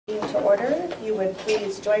to order. If you would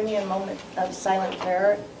please join me in a moment of silent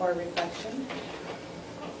prayer or reflection.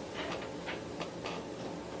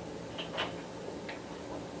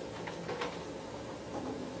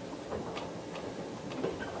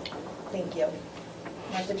 Thank you.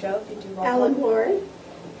 Martha Jo, if you do roll call. Alan Ward.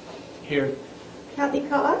 Here. Kathy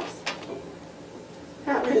Cox.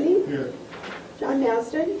 Pat Rooney. Here. John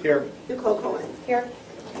Masden. Here. Nicole Cohen. Here.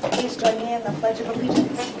 Please join me in the Pledge of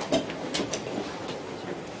Allegiance.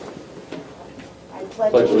 I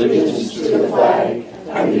pledge allegiance to the flag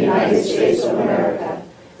of the United States of America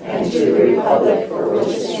and to the republic for which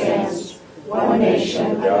it stands, one nation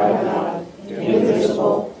under God,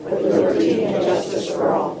 indivisible, with liberty and justice for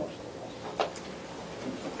all.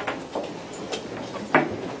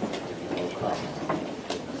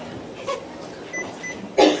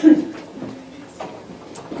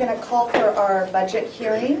 I'm going to call for our budget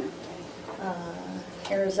hearing.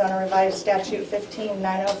 Arizona Revised Statute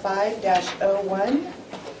 15905-01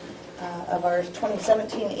 of our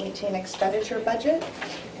 2017-18 expenditure budget,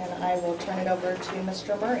 and I will turn it over to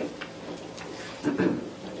Mr. Murray.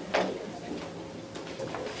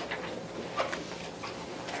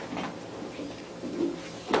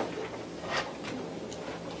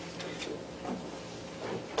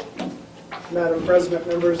 Madam President,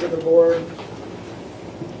 members of the board,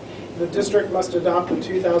 the district must adopt the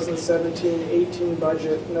 2017-18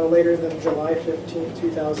 budget no later than July 15,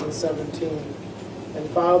 2017, and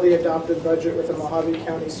file the adopted budget with the Mojave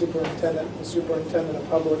County Superintendent and Superintendent of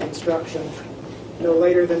Public Instruction no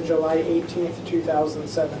later than July 18,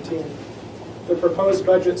 2017. The proposed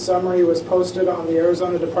budget summary was posted on the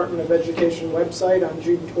Arizona Department of Education website on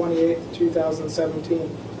June 28, 2017.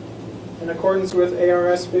 In accordance with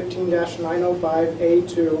ARS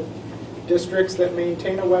 15-905A2, districts that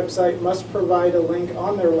maintain a website must provide a link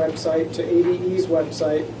on their website to ADE's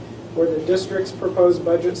website where the district's proposed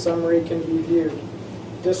budget summary can be viewed.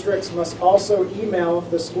 Districts must also email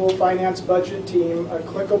the school finance budget team a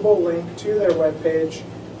clickable link to their webpage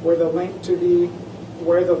where the link to the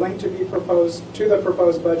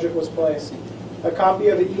proposed budget was placed. A copy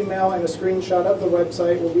of the email and a screenshot of the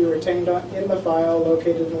website will be retained in the file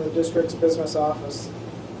located in the district's business office.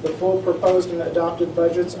 The full proposed and adopted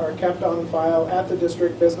budgets are kept on file at the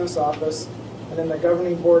district business office and in the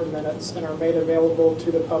governing board minutes and are made available to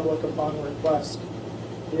the public upon request.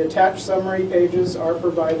 The attached summary pages are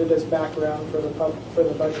provided as background for the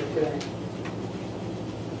budget hearing.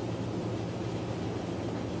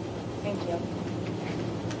 Thank you.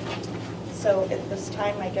 So at this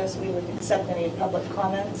time, I guess we would accept any public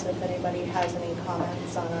comments if anybody has any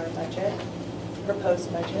comments on our budget, proposed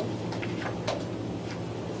budget.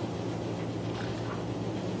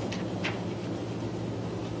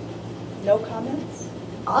 No comments?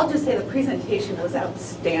 I'll just say the presentation was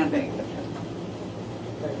outstanding.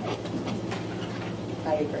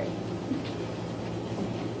 I agree.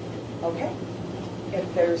 Okay.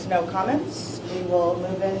 If there's no comments, we will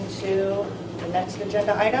move into the next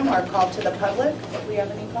agenda item, our call to the public. Do we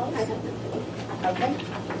have any calls? Okay.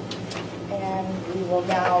 And we will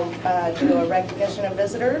now do a recognition of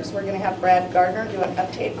visitors. We're going to have Brad Gardner do an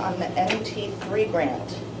update on the NT3 grant. I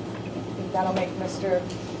think that'll make Mr.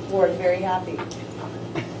 Ward very happy.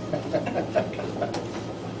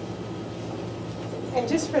 And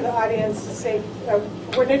just for the audience to say, for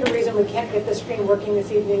whatever reason we can't get the screen working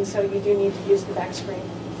this evening, so you do need to use the back screen.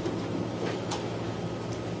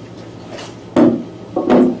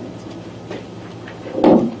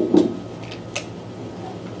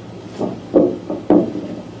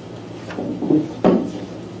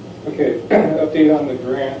 Okay, update on the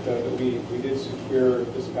grant that we did secure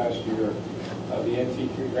this past year. The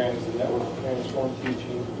NT3 grant is the Network Transform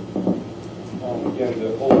Teaching. Again,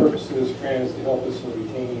 the whole purpose of this grant is to help us in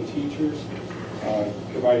retaining teachers,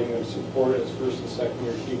 providing them support as first and second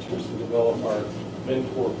year teachers to develop our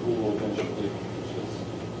mentor pool eventually, which is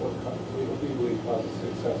what we believe causes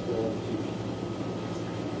successful teaching.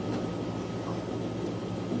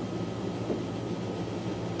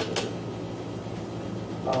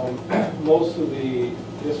 Most of the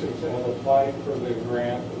districts that have applied for the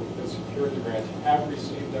grant, that secured the grant, have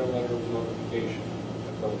received their letter of notification.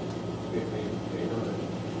 So they heard it.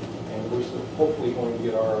 And we're hopefully going to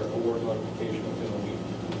get our award notification within a week.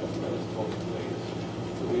 That's what it's supposed to be.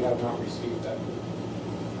 So we have not received that.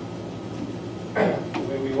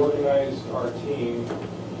 When we organize our team,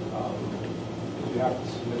 you have to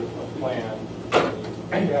submit a plan.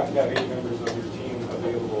 You have to have 8 members of your team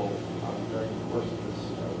available during the course of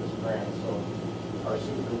this grant. So our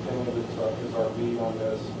superintendent is our lead on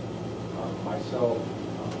this. Myself,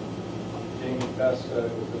 Jamie Festa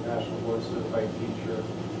with the National Board Certified Teacher,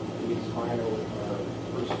 Denise Miner with our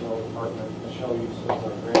Personnel Department. Michelle Hughes is our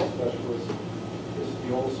grant specialist. This is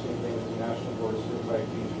the Olson thing, is a National Board Certified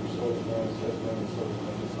Teacher. So is Janice Hesman, and so is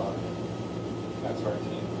Linda Saka. That's our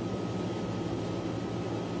team.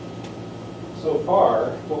 So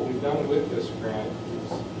far, what we've done with this grant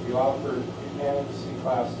is we offered pre-candidacy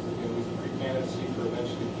classes. Again, we pre-candidacy for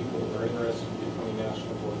eventually people that are interested in becoming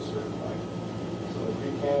National Board Certified. So the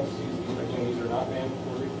pre-candidacies, again, these are not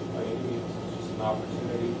mandatory by any means. It's just an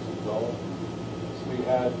opportunity to go. So we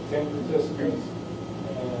had 10 participants,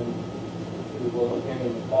 and we will, again,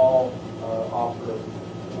 in the fall, offer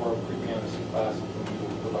more pre-candidacy classes, and we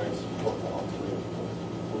will provide support along the way.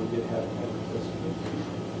 So we did have 10 participants.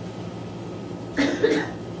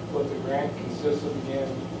 What the grant consists of, again,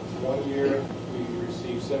 1 year, we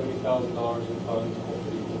receive $70,000 in funds.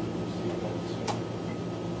 Hopefully we'll receive that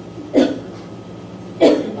soon.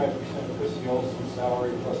 25% of Chrissy Olson's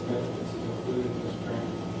salary plus benefits is included in this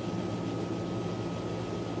grant.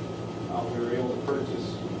 We were able to purchase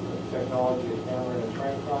technology, a camera, and a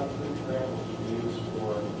tripod for the grant, which we use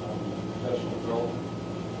for professional development.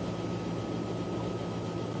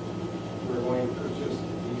 We're going to purchase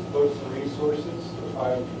these books and resources, the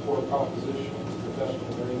 5 core propositions,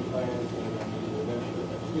 professional learning plans, and the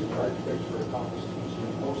adventure architecture accomplished teaching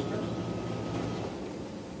and posters.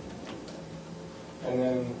 And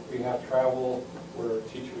then we have travel where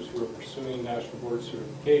teachers who are pursuing National Board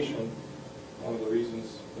Certification, one of the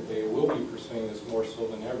reasons that they will be pursuing this more so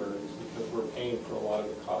than ever is because we're paying for a lot of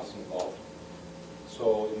the costs involved.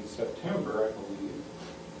 So in September, I believe,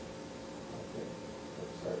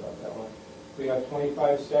 sorry about that one, we have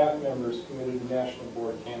 25 staff members committed to National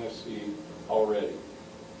Board candidacy already.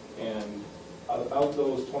 And of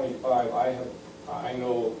those 25, I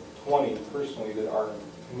know 20 personally that are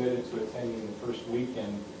committed to attending the first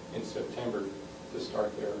weekend in September to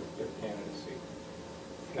start their candidacy.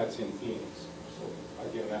 That's in Phoenix. So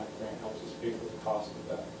again, that grant helps us pay for the cost of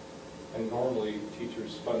that. And normally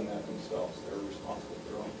teachers fund that themselves. They're responsible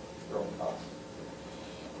for their own costs.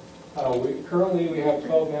 Currently we have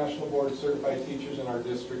 12 National Board Certified teachers in our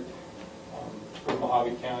district. For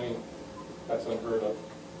Mojave County, that's unheard of.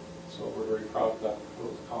 So we're very proud of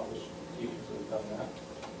those accomplished teachers that have done that.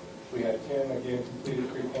 We had 10, again, completed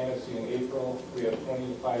pre-candidacy in April. We have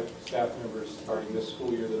 25 staff members starting this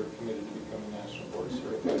school year that are committed to becoming National Board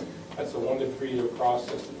Certified. That's a 1 to 3 year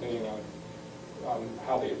process depending on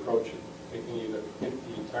how they approach it. They can either get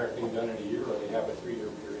the entire thing done in a year or they have a 3-year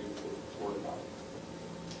period to work on it.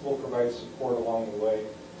 We'll provide support along the way.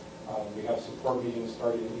 We have support meetings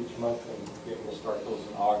starting each month, and again, we'll start those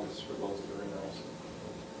in August for those that are interested.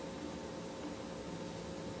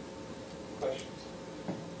 Questions?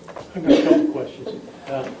 I've got a couple of questions.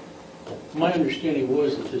 My understanding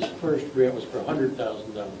was that this first grant was for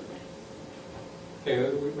 $100,000. Okay,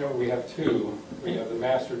 remember we have 2. We have the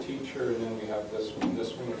master teacher, and then we have this one.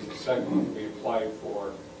 This one is the second one we applied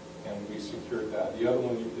for, and we secured that. The other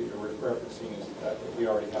one that you're referencing is that we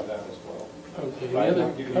already have that as well. Okay. But I'm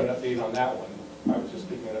not giving you an update on that one. I was just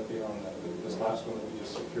giving you an update on this last one that we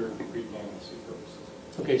just secured for pre-candidacy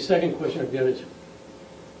purposes. Okay, second question I've got is,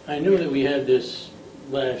 I know that we had this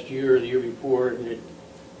last year or the year before, and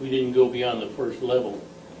we didn't go beyond the first level.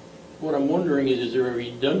 What I'm wondering is there a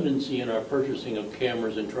redundancy in our purchasing of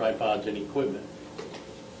cameras and tripods and equipment?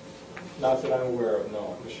 Not that I'm aware of,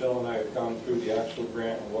 no. Michelle and I have gone through the actual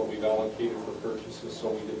grant and what we've allocated for purchases, so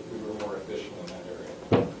we were more efficient in that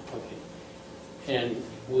area. Okay. And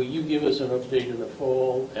will you give us an update in the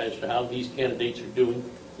fall as to how these candidates are doing?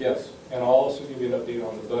 Yes, and I'll also give you an update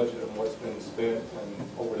on the budget and what's been spent, and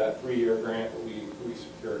over that 3-year grant that we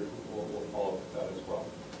secured, we'll follow up with that as well.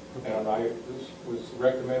 Okay. And this was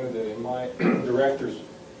recommended that in my director's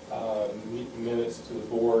minutes to the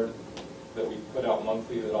board that we put out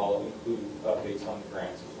monthly, that I'll include updates on the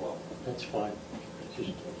grants as well. That's fine.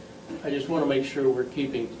 I just want to make sure we're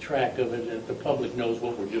keeping track of it and the public knows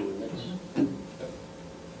what we're doing. That's...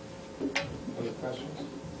 Other questions?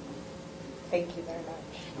 Thank you very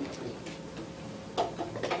much.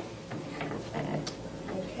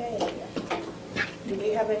 Okay. Do we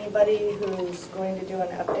have anybody who's going to do an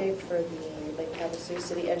update for the Lake Havasu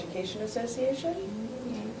City Education Association?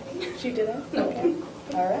 She did it? Okay.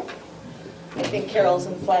 All right. I think Carol's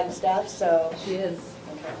in Flagstaff, so. She is.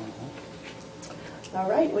 Okay. All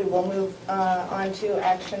right, we will move on to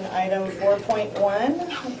action item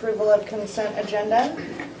 4.1, approval of consent agenda.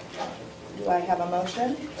 Do I have a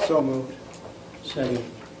motion? So moved. Second.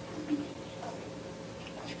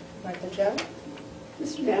 Martha Jo?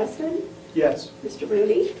 Mr. Maston? Yes. Mr.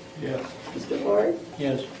 Rudy? Yes. Mr. Ward?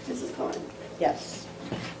 Yes. Mrs. Cohen? Yes.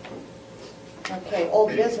 Okay,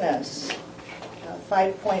 old business.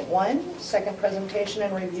 5.1, second presentation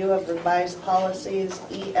and review of revised policies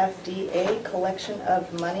EFDA, collection of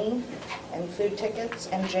money and food tickets,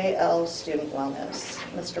 and JL, student wellness.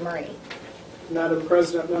 Mr. Murray. Madam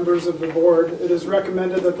President, members of the board, it is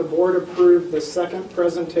recommended that the board approve the second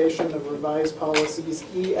presentation of revised policies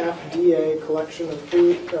EFDA, collection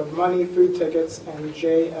of money, food tickets, and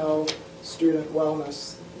JL, student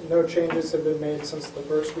wellness. No changes have been made since the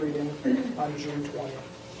first reading on June 20th.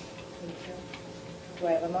 Do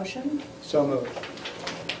I have a motion? So moved.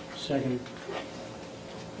 Second.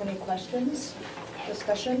 Any questions?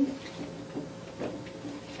 Discussion?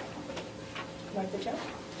 Martha Jo?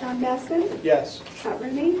 John Baston, Yes. Pat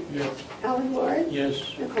Rooney, Yes. Alan Ward, Yes.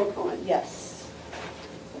 Nicole Cohen. Yes.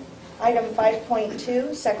 Item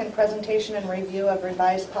 5.2, second presentation and review of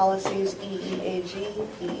revised policies EEAG,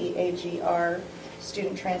 EEAGR,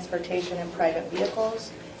 student transportation in private vehicles,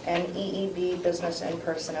 and EEB, business and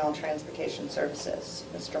personnel transportation services.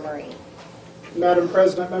 Mr. Murray. Madam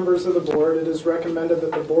President, members of the board, it is recommended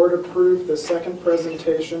that the board approve the second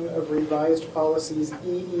presentation of revised policies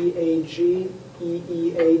EEAG,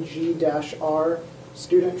 EEAG-R,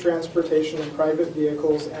 student transportation in private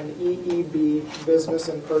vehicles, and EEB, business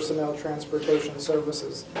and personnel transportation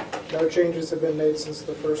services. No changes have been made since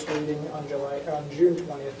the first reading on June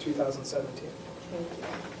 20th, 2017. Thank you.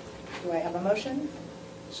 Do I have a motion?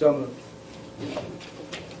 So moved.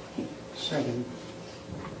 Second.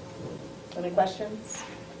 Any questions?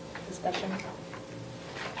 Discussion?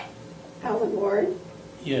 Alan Ward,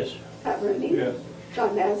 Yes. Pat Rooney,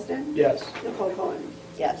 John Baston, Yes. Nicole Cohen.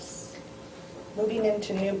 Yes. Moving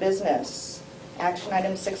into new business. Action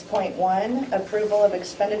item 6.1, approval of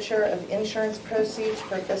expenditure of insurance proceeds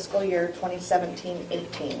for fiscal year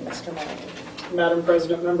 2017-18. Mr. Murray. Madam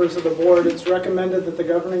President, members of the board, it's recommended that the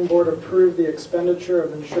governing board approve the expenditure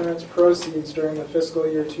of insurance proceeds during the fiscal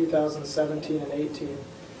year 2017 and 18.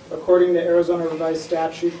 According to Arizona Revised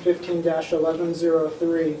Statute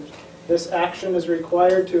 15-1103, this action is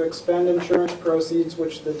required to expend insurance proceeds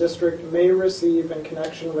which the district may receive in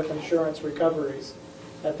connection with insurance recoveries.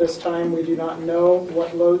 At this time, we do not know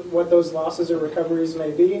what those losses or recoveries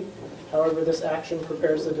may be. However, this action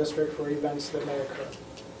prepares the district for events that may occur.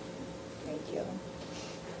 Thank you.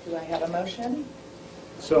 Do I have a motion?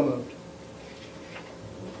 So moved.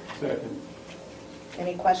 Second.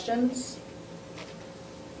 Any questions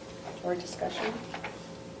or discussion?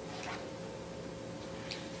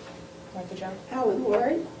 Martha Jo? Alan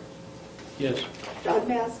Ward, Yes. John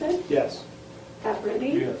Baston, Yes. Pat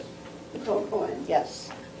Rooney, Yes. Nicole Cohen. Yes.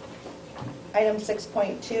 Item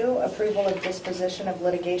 6.2, approval of disposition of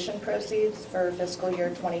litigation proceeds for fiscal year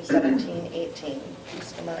 2017-18.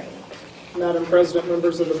 Mr. Murray. Madam President,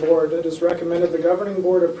 members of the board, it is recommended the governing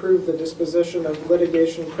board approve the disposition of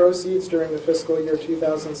litigation proceeds during the fiscal year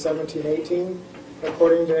 2017-18.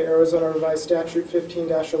 According to Arizona Revised Statute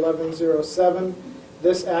 15-1107,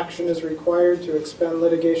 this action is required to expend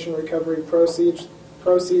litigation recovery proceeds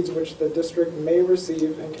which the district may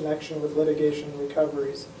receive in connection with litigation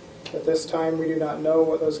recoveries. At this time, we do not know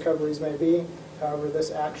what those recoveries may be. However, this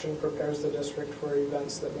action prepares the district for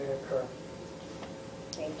events that may occur.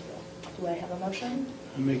 Thank you. Do I have a motion?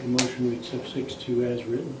 I make a motion we accept 6.2 as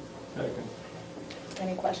written. Second.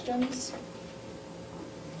 Any questions?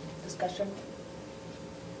 Discussion?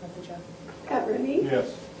 Martha Jo? Pat Rooney, Yes.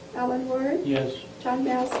 Alan Ward, Yes. John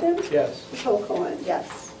Baston, Yes. Nicole Cohen.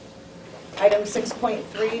 Yes. Item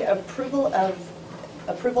 6.3,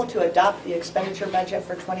 approval to adopt the expenditure budget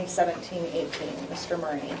for 2017-18. Mr.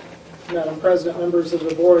 Murray. Madam President, members of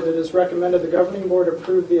the board, it is recommended the governing board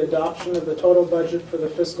approve the adoption of the total budget for the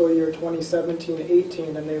fiscal year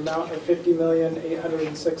 2017-18 in the amount of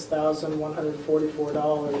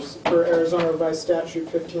 $50,806,144. Per Arizona Revised Statute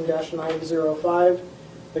 15-905,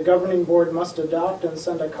 the governing board must adopt and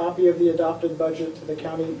send a copy of the adopted budget to the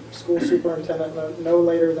county school superintendent no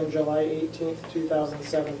later than July 18,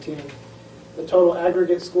 2017. The total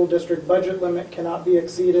aggregate school district budget limit cannot be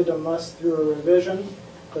exceeded unless through a revision.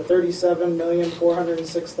 The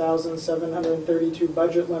 $37,406,732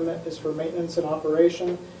 budget limit is for maintenance and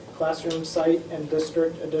operation, classroom site, and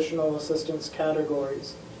district additional assistance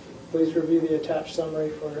categories. Please review the attached summary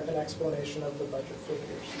for an explanation of the budget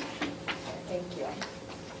figures. Thank you.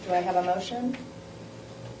 Do I have a motion?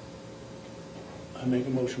 I make a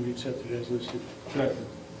motion we accept it as listed. Second.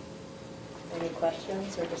 Any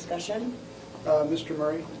questions or discussion? Mr.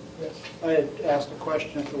 Murray, Yes. I had asked a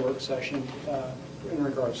question at the work session in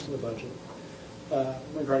regards to the budget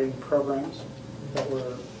regarding programs that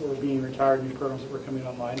were being retired, new programs that were coming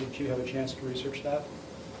online. Did you have a chance to research that?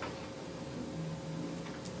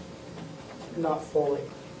 Not fully.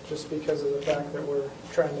 just because of the fact that we're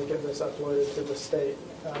trying to get this uploaded to the state.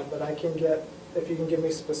 But I can get, if you can give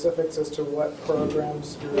me specifics as to what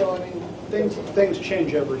programs you're... Well, I mean, things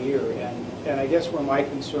change every year, and I guess where my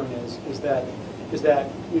concern is that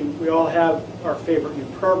we all have our favorite new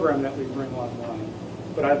program that we bring online,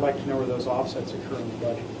 but I'd like to know where those offsets occur in the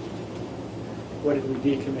budget. What did we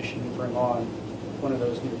decommission to bring on one of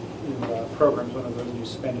those new programs, one of those new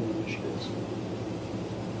spending initiatives?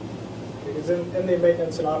 Because in the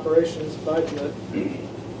maintenance and operations budget,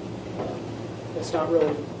 it's not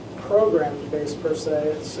really program-based per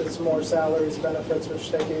se. It's more salaries, benefits, which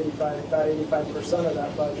take about 85% of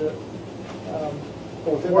that budget.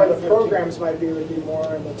 Where the programs might be would be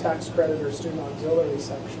more in the tax credit or student auxiliary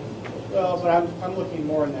section. Well, but I'm looking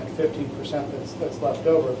more in that 15% that's left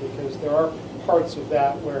over, because there are parts of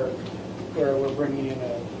that where we're bringing in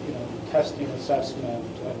a testing assessment,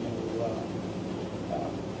 a new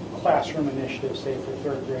classroom initiative, say for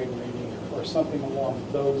third grade reading, or something along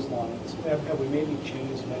those lines. Have we maybe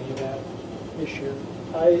changed any of that this year?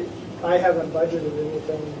 I haven't budgeted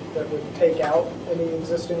anything that would take out any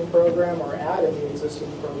existing program or add any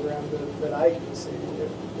existing program that I can see.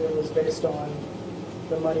 It was based on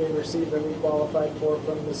the money received that we qualified for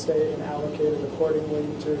from the state and allocated accordingly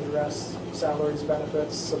to address salaries,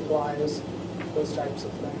 benefits, supplies, those types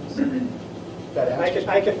of things.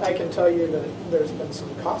 I can tell you that there's been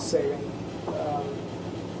some cost-saving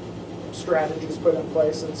strategies put in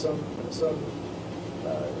place, and some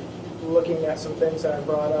looking at some things that I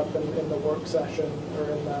brought up in the work session or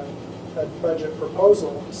in the budget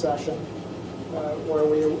proposal session, where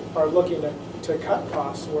we are looking to cut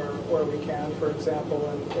costs where we can. For example,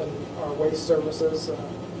 in our waste services,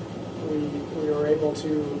 we were able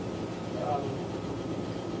to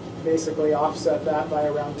basically offset that by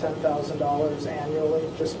around $10,000 annually,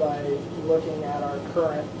 just by looking at our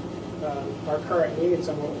current needs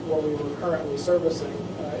and what we were currently servicing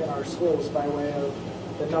in our schools by way of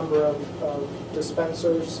the number of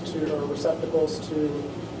dispensers or receptacles to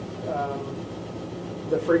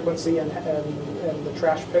the frequency and the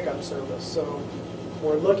trash pickup service. So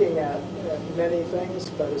we're looking at many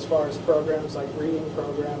things, but as far as programs like reading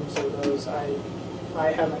programs or those, I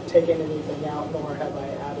haven't taken anything out, nor have I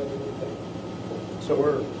added anything. So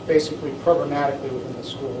we're basically programmatically within the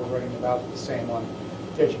school, we're running about the same on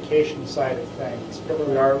the education side of things, but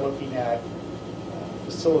we are looking at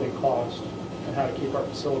facility cost and how to keep our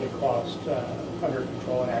facility cost under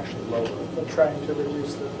control and actually lower it. We're trying to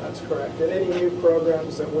reduce them, that's correct. And any new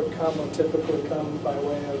programs that would come will typically come by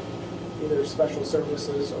way of either special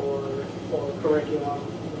services or curriculum.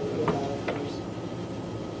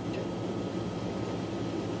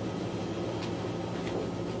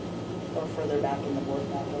 Or further back in the board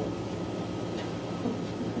packet.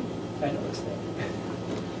 I noticed that.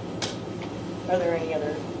 Are there any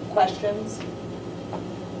other questions?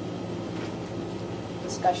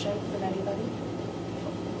 Discussion from anybody?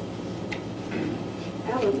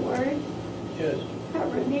 Alan Ward, Yes. Pat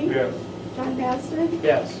Rooney, Yes. John Baston,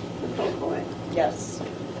 Yes. Nicole Cohen. Yes.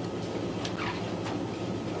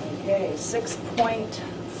 Okay,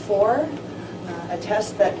 6.4,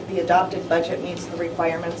 attest that the adopted budget meets the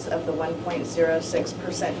requirements of the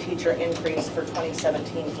 1.06% teacher increase for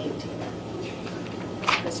 2017-18.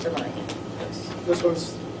 Mr. Murray. This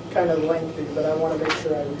one's kind of lengthy, but I want to make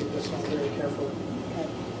sure I read this one very carefully.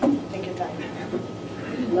 Okay, take your time.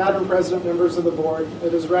 Madam President, members of the board,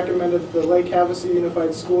 it is recommended that the Lake Havasu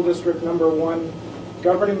Unified School District Number 1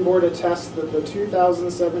 Governing Board attests that the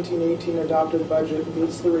 2017-18 adopted budget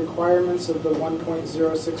meets the requirements of the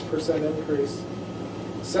 1.06% increase.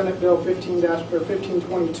 Senate Bill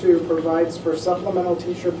 1522 provides for supplemental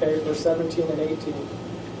teacher pay for 17 and 18.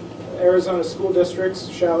 Arizona school districts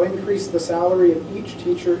shall increase the salary of each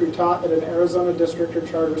teacher who taught at an Arizona district or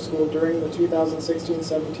charter school during the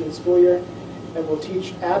 2016-17 school year and will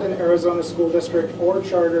teach at an Arizona school district or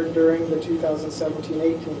charter during the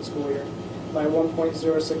 2017-18 school year by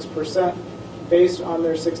 1.06% based on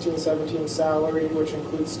their 16-17 salary, which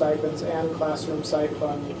includes stipends and classroom site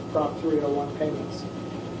fund Prop 301 payments.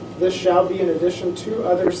 This shall be in addition to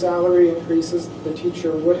other salary increases the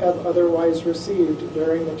teacher would have otherwise received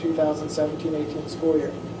during the 2017-18 school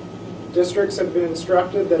year. Districts have been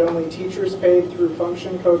instructed that only teachers paid through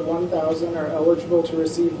Function Code 1000 are eligible to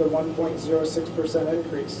receive the 1.06%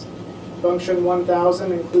 increase. Function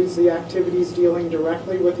 1000 includes the activities dealing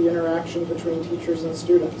directly with the interaction between teachers and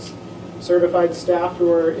students. Certified staff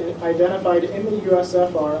who are identified in the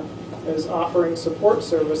USFR as offering support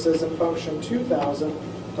services in Function 2000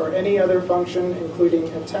 or any other function including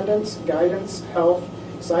attendance, guidance, health,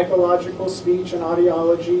 psychological, speech and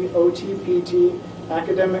audiology, OT, PT,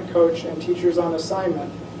 academic coach, and teachers on assignment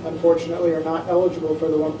unfortunately are not eligible for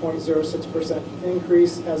the 1.06%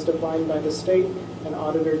 increase as defined by the state and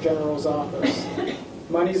Auditor General's office.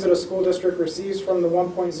 Monies that a school district receives from the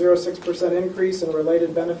 1.06% increase and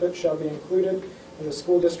related benefits shall be included in the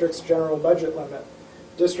school district's general budget limit.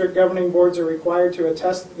 District governing boards are required to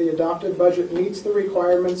attest that the adopted budget meets the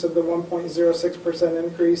requirements of the 1.06%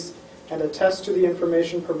 increase and attest to the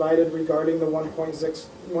information provided regarding the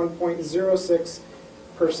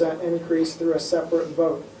 1.06% increase through a separate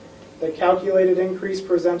vote. The calculated increase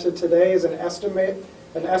presented today is an estimate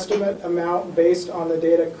amount based on the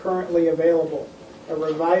data currently available. A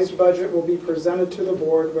revised budget will be presented to the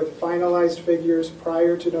board with finalized figures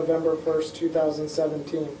prior to November 1st,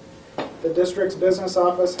 2017. The district's business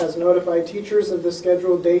office has notified teachers of the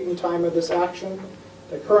scheduled date and time of this action.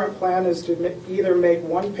 The current plan is to either make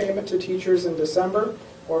one payment to teachers in December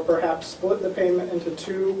or perhaps split the payment into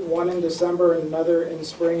two, one in December and another in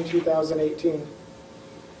spring 2018.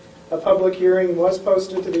 A public hearing was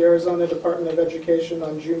posted to the Arizona Department of Education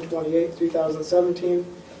on June 28, 2017,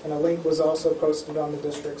 and a link was also posted on the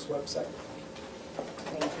district's website.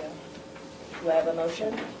 Thank you. Do I have a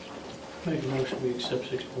motion? Make a motion we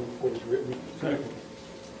accept 6.4 as written. Second.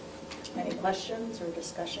 Any questions or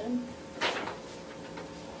discussion?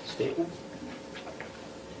 Statement.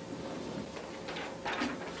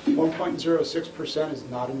 1.06% is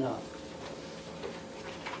not enough.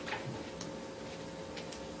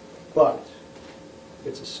 But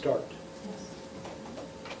it's a start.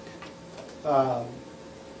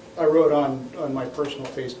 I wrote on my personal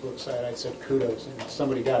Facebook site, I said kudos, and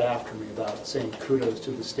somebody got after me about saying kudos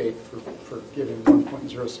to the state for giving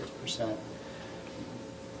 1.06%.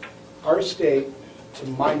 Our state, to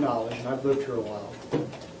my knowledge, and I've lived here a while,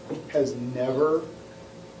 has never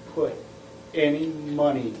put any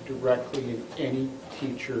money directly in any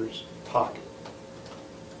teacher's pocket.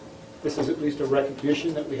 This is at least a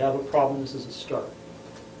recognition that we have a problem. This is a start.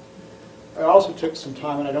 I also took some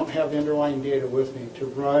time, and I don't have the underlying data with me, to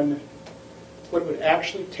run what it would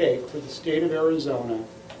actually take for the state of Arizona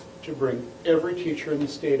to bring every teacher in the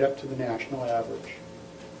state up to the national average.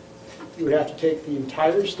 You would have to take the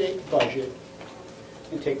entire state budget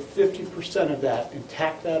and take 50% of that and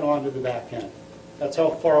tack that onto the back end. That's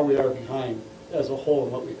how far we are behind as a whole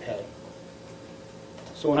in what we pay.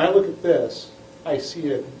 So when I look at this, I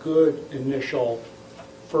see a good initial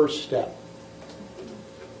first step.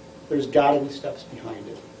 There's got to be steps behind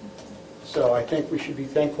it. So I think we should be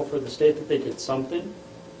thankful for the state that they did something.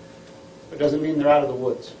 It doesn't mean they're out of the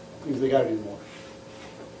woods. It means they got to do more.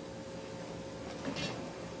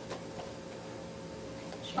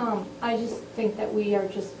 I just think that we are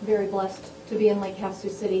just very blessed to be in Lake Havasu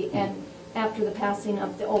City, and after the passing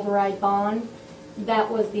of the override bond, that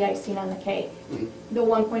was the icing on the cake. The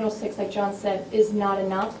 1.06, like John said, is not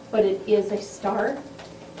enough, but it is a start,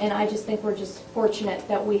 and I just think we're just fortunate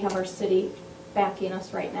that we have our city backing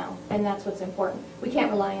us right now, and that's what's important. We can't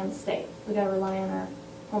rely on the state. We got to rely on our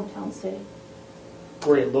hometown city.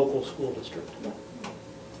 We're a local school district. Yeah.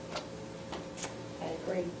 I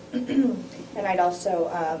agree. And I'd also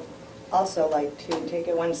like to take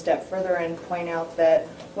it one step further and point out that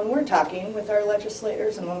when we're talking with our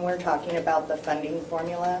legislators and when we're talking about the funding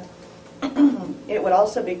formula, it would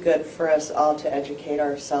also be good for us all to educate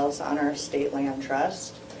ourselves on our state land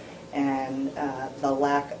trust and the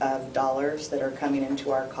lack of dollars that are coming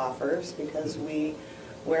into our coffers, because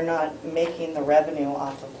we're not making the revenue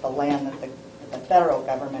off of the land that the federal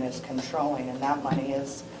government is controlling, and that money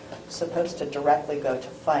is supposed to directly go to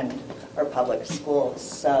fund our public schools.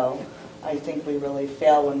 So I think we really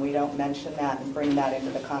fail when we don't mention that and bring that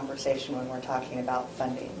into the conversation when we're talking about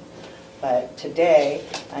funding. But today,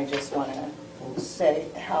 I just want to say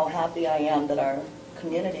how happy I am that our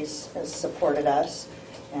community has supported us,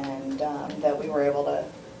 and that we were able to,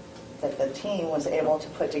 that the team was able to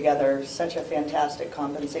put together such a fantastic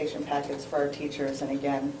compensation package for our teachers. And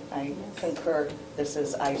again, I concur, this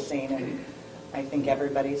is icing, and I think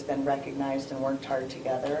everybody's been recognized and worked hard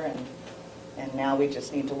together, and now we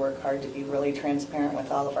just need to work hard to be really transparent with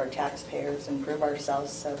all of our taxpayers and prove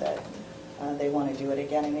ourselves so that they want to do it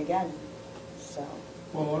again and again. So.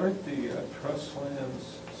 Well, aren't the trust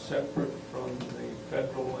lands separate from the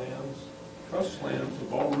federal lands? Trust lands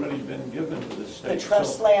have already been given to the state. The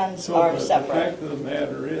trust lands are separate. The fact of the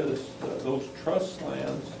matter is, those trust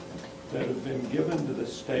lands that have been given to the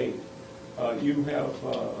state, you have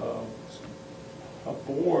a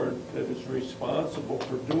board that is responsible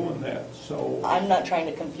for doing that. So I'm not trying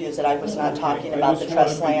to confuse it. I was not talking about the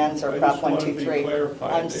trust lands or Prop 123.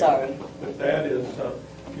 I'm sorry. That is,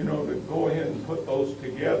 you know, to go ahead and put those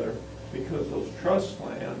together, because those trust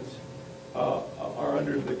lands are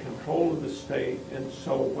under the control of the state, and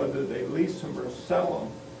so whether they lease them or sell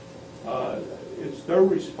them, it's their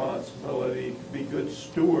responsibility to be good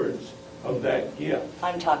stewards of that gift.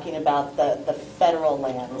 I'm talking about the federal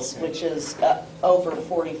lands, Okay. which is over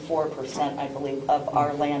 44%, I believe, of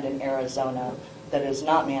our land in Arizona that is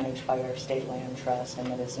not managed by our state land trust and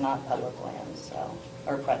that is not public land, so,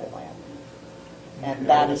 or private land. And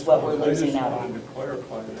that is what we're losing out I just on. wanted to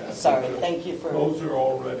clarify that. Sorry, because thank you for- Those are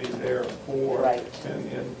already there for. Right.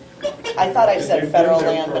 And I thought I and said they've federal been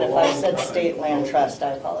there land, for but a if I long said time. state land Okay. trust,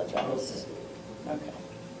 I apologize. Okay.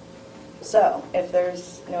 So, if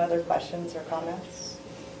there's no other questions or comments,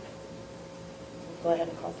 go ahead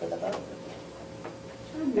and call for the vote.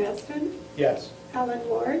 John Baston, Yes. Alan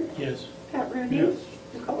Ward, Yes. Pat Rooney, Yes.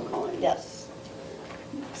 Nicole Collins. Yes.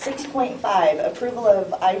 6.5, approval of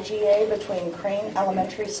IGA between Crane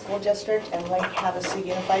Elementary School District and Lake Havasu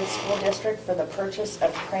Unified School District for the purchase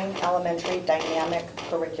of Crane Elementary Dynamic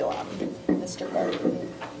Curriculum. Mr. Clark,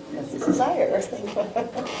 Mrs. Desire.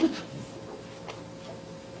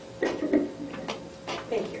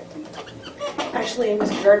 Thank you. Actually,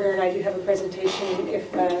 Mr. Gardner and I do have a presentation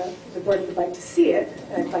if the board would like to see it.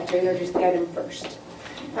 I'd like to introduce the item first.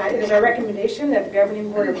 It is our recommendation that the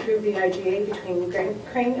governing board approve the IGA between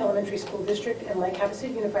Crane Elementary School District and Lake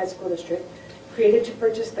Havasu Unified School District created to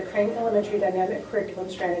purchase the Crane Elementary Dynamic Curriculum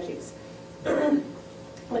Strategies.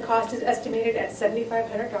 The cost is estimated at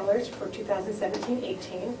 $7,500 for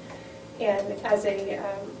 2017-18. And as a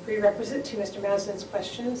prerequisite to Mr. Masden's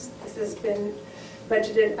questions, this has been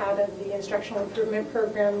budgeted out of the Instructional Improvement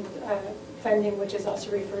Program funding, which is also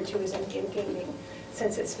referred to as in-game gaming,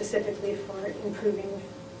 since it's specifically for improving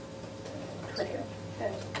curriculum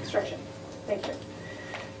and instruction. Thank you.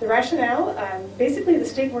 The rationale, basically the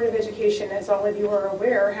State Board of Education, as all of you are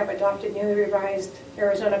aware, have adopted newly revised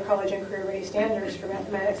Arizona College and Career Ready standards for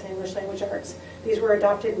mathematics and English language arts. These were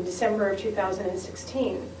adopted in December of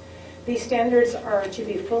 2016. These standards are to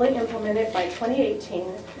be fully implemented by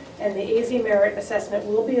 2018, and the AZ merit assessment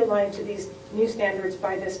will be aligned to these new standards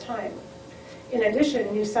by this time. In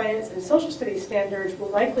addition, new science and social studies standards will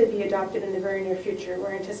likely be adopted in the very near future.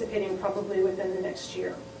 We're anticipating probably within the next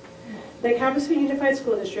year. Lake Havasu Unified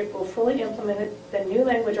School District will fully implement the new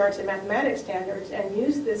language arts and mathematics standards and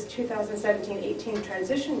use this 2017-18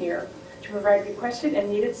 transition year to provide requested and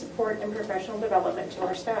needed support and professional development to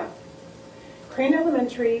our staff. Crane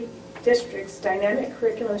Elementary District's dynamic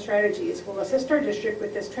curriculum strategies will assist our district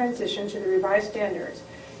with this transition to the revised standards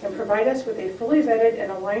and provide us with a fully vetted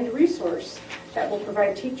and aligned resource that will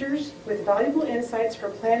provide teachers with valuable insights for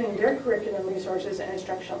planning their curriculum resources and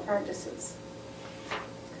instructional practices.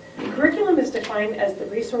 Curriculum is defined as the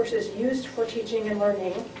resources used for teaching and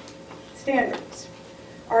learning standards.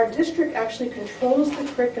 Our district actually controls the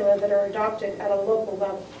curricula that are adopted at a local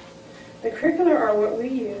level. The curricula are what we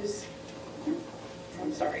use,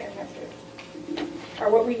 are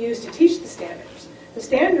what we use to teach the standards. The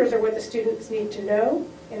standards are what the students need to know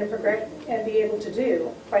and be able to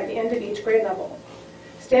do by the end of each grade level.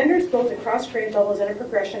 Standards build across grade levels in a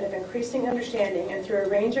progression of increasing understanding and through a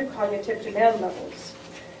range of cognitive demand levels.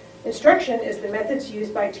 Instruction is the methods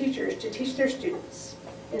used by teachers to teach their students.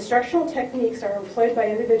 Instructional techniques are employed by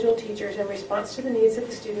individual teachers in response to the needs of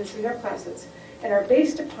the students in their classes and are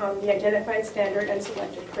based upon the identified standard and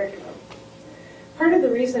selected curriculum. Part of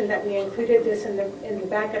the reason that we included this in the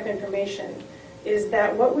backup information is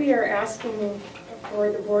that what we are asking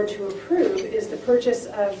for the board to approve is the purchase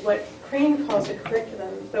of what Crane calls a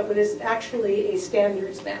curriculum, but what is actually a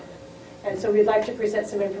standards map. And so we'd like to present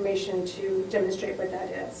some information to demonstrate what that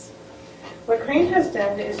is. What Crane has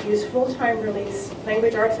done is use full-time release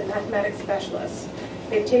language arts and mathematics specialists.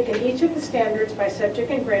 They've taken each of the standards by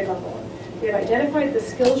subject and grade level. They've identified the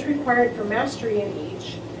skills required for mastery in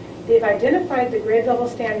each. They've identified the grade level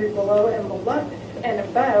standard below and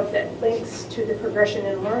above that links to the progression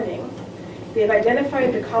in learning. They've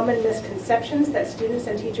identified the common misconceptions that students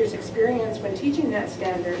and teachers experience when teaching that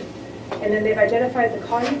standard. And then they've identified the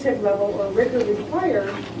cognitive level or rigor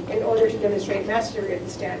required in order to demonstrate mastery of the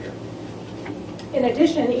standard. In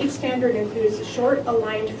addition, each standard includes short,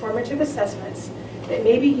 aligned formative assessments that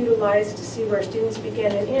may be utilized to see where students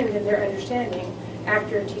begin and end in their understanding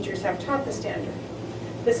after teachers have taught the standard.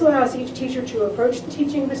 This allows each teacher to approach the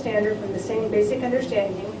teaching of the standard from the same basic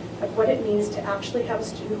understanding of what it means to actually have a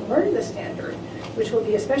student learn the standard, which will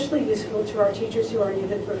be especially useful to our teachers who are new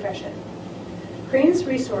to the profession. Crane's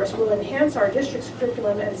resource will enhance our district's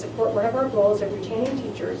curriculum and support one of our goals of retaining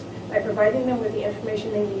teachers by providing them with the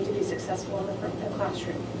information they need to be successful in the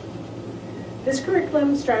classroom. This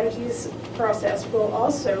curriculum strategies process will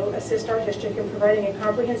also assist our district in providing a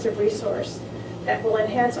comprehensive resource that will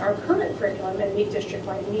enhance our current curriculum and meet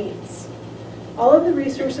district-wide needs. All of the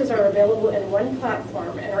resources are available in one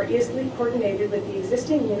platform and are easily coordinated with the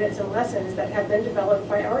existing units and lessons that have been developed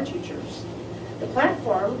by our teachers. The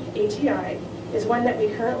platform, ATI, is one that we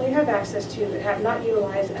currently have access to but have not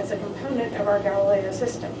utilized as a component of our Galileo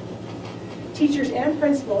system. Teachers and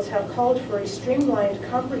principals have called for a streamlined,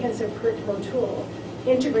 comprehensive curriculum tool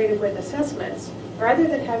integrated with assessments, rather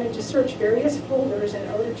than having to search various folders in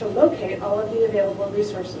order to locate all of the available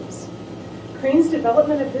resources. Crane's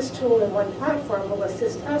development of this tool in one platform will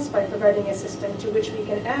assist us by providing a system to which we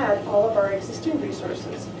can add all of our existing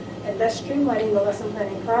resources, and thus streamlining the lesson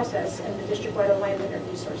planning process and the district-wide alignment of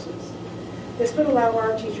resources. This would allow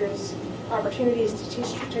our teachers opportunities to teach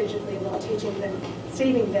strategically while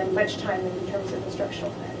saving them much time in terms of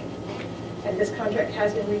instructional planning. And this contract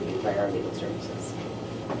has been reviewed by our legal services.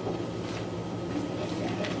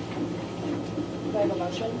 Do I have a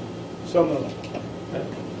motion? So moved.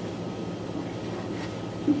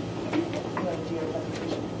 You want to do your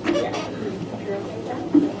presentation? Yeah. If you're okay with that?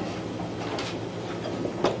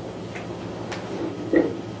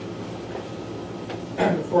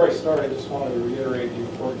 Before I start, I just wanted to reiterate the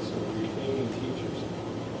importance of retaining teachers.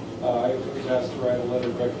 I was asked to write a letter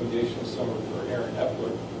of recommendation this summer for Erin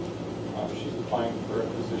Epler. She's applying for a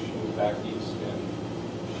position back east, and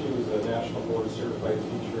she was a national board certified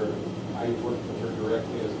teacher. I worked with her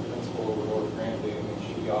directly as a principal over North Grande, and then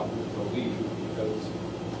she opted to leave because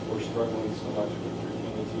we're struggling so much with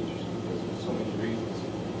retaining teachers because of so many reasons.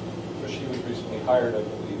 So she was recently hired, I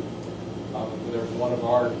believe. But there was one of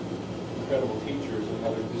our incredible teachers in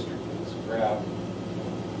another district in this graph.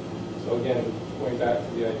 So again, going back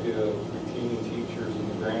to the idea of retaining teachers and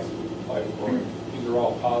the grants that we applied for, these are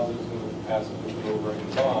all positives in the past that we're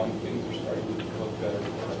writing on. Things are starting to look better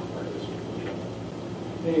for our district.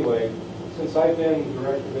 Anyway, since I've been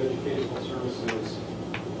Director of Educational Services,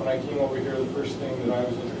 when I came over here, the first thing that I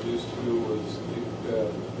was introduced to was the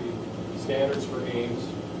standards for AIMS.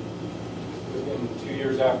 Within 2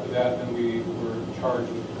 years after that, then we were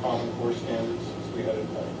charged with the Common Core standards, so we had a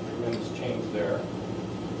tremendous change there.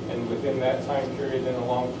 And within that time period, then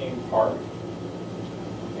along came PARC.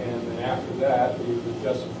 And then after that, we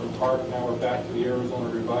adjusted from PARC, now we're back to the Arizona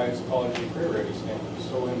Revised College and Career Ready standards.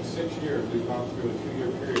 So in 6 years, we've gone through a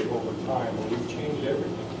 2-year period over time where we've changed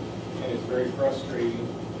everything. And it's very frustrating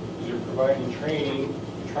because you're providing training,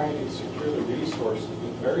 you're trying to secure the resources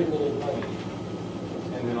with very little money.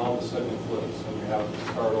 And then all of a sudden it flips and you have to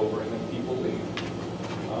start over and then people leave.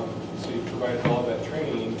 So you provided all that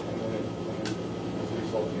training and then as a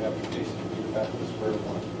result you have to basically go back to square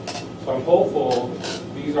one. So I'm hopeful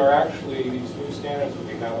these are actually, these new standards that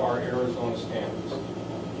we have are Arizona standards.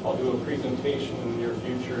 I'll do a presentation in the near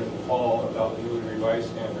future in the fall about the newly revised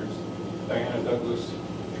standards. Diana Douglas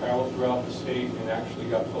traveled throughout the state and actually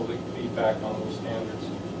got public feedback on those standards.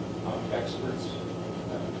 Experts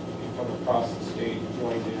from across the state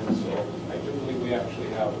joined in, so I do believe we actually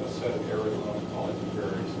have a set of Arizona College and Career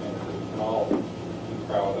Ready standards that we can all be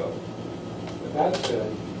proud of. With that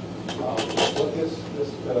said, what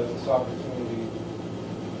this opportunity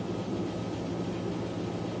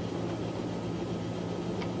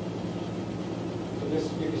so this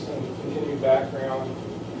to give you some continued background.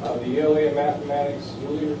 The ELA and Mathematics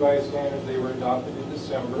newly revised standards, they were adopted in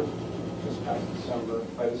December, just past December,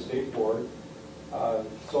 by the state board.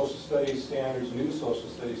 Social studies standards, new social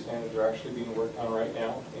studies standards are actually being worked on right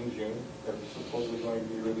now in June. They're supposedly going to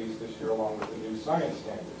be released this year along with the new science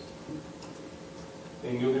standards.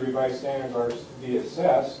 The newly revised standards are to be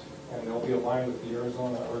assessed, and they'll be aligned with the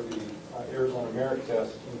Arizona Merit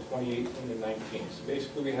Test in 2018 and 19. So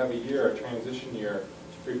basically we have a year, a transition year,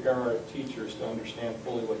 to prepare our teachers to understand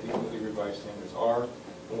fully what these newly revised standards are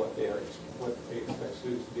and what they expect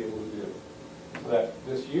students to be able to do. So that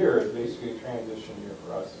this year is basically a transition year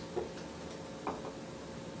for us.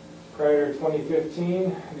 Prior to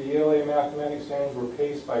 2015, the ELA mathematics standards were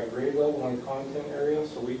paced by grade level and content area,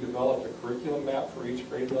 so we developed a curriculum map for each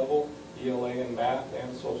grade level, ELA in math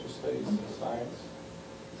and social studies and science.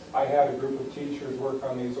 I had a group of teachers work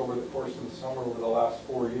on these over the course of the summer over the last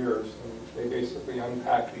 4 years, and they basically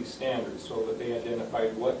unpacked these standards so that they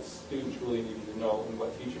identified what students really needed to know and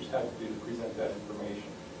what teachers had to do to present that information.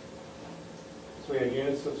 So we had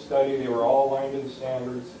units of study, they were all aligned to the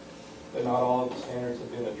standards, but not all of the standards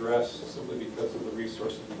have been addressed simply because of the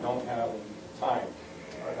resources we don't have and time.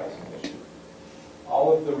 That's an issue.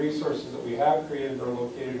 All of the resources that we have created are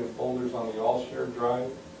located in folders on the All Shared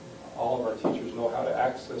Drive. All of our teachers know how to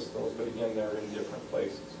access those, but again, they're in different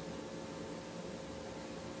places.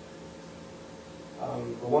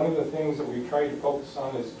 One of the things that we try to focus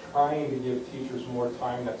on is trying to give teachers more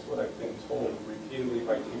time. That's what I've been told repeatedly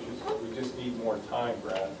by teachers. We just need more time,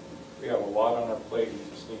 Brad. We have a lot on our plate.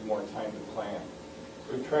 We just need more time to plan.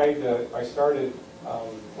 So we tried to, I started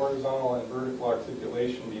horizontal and vertical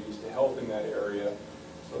articulation meetings to help in that area.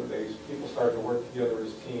 So people started to work together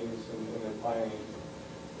as teams in their planning.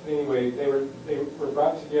 Anyway, they were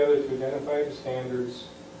brought together to identify the standards.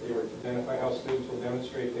 They were to identify how students will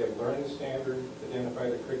demonstrate they have learned the standard, identify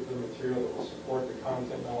the curriculum material that will support the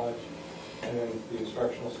content knowledge, and then the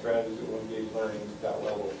instructional strategies that will engage learning at that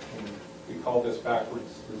level. And we call this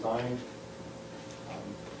backwards design.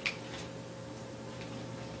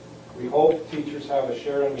 We hope teachers have a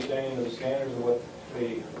shared understanding of the standards and what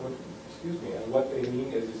they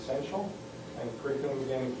mean is essential. And curriculum,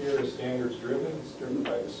 again, here is standards driven. It's driven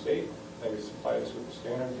by the state. They supply us with the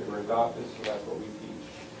standards. They were adopted, so that's what we teach.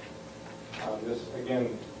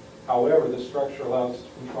 However, the structure allows us to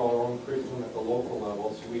control our own curriculum at the local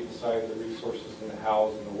level, so we decide the resources and the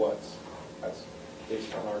hows and the whats. That's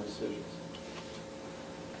based on our decisions.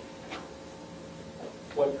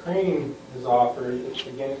 What Crane has offered,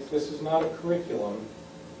 this is not a curriculum.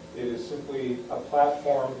 It is simply a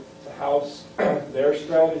platform to house their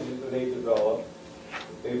strategies that they develop.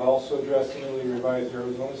 They've also addressed the newly revised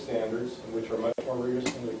Arizona standards, which are much more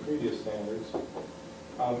rigorous than the previous standards.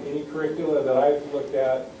 Any curricula that I've looked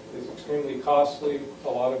at is extremely costly. A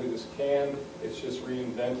lot of it is canned. It's just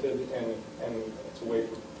reinvented, and it's a way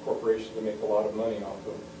for corporations to make a lot of money off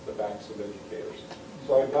of the backs of educators.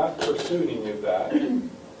 So I've not pursued any of that.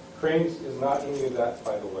 Cranes is not any of that,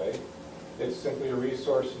 by the way. It's simply a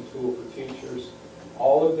resource and tool for teachers.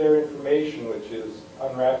 All of their information, which is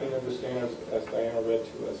unwrapping of the standards, as Diana read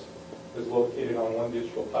to us, is located on one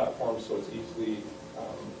digital platform, so it's easily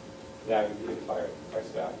navigated by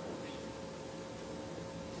staff members.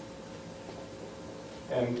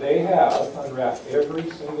 And they have unwrapped every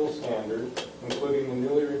single standard, including the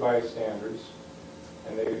newly revised standards,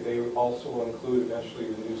 and they also include eventually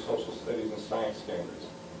the new social studies and science standards.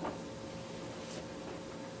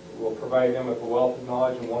 We'll provide them with a wealth of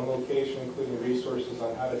knowledge in one location, including resources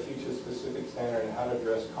on how to teach a specific standard and how to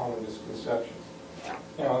address common misconceptions.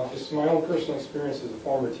 Now, just my own personal experience as a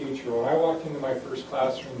former teacher, when I walked into my first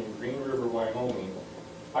classroom in Green River, Wyoming,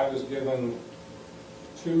 I was given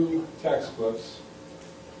 2 textbooks.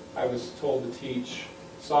 I was told to teach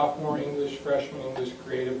sophomore English, freshman English,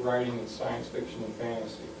 creative writing, and science fiction and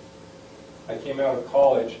fantasy. I came out of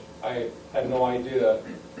college, I had no idea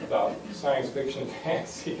about science fiction and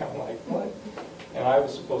fantasy. I'm like, what? And I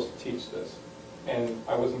was supposed to teach this. And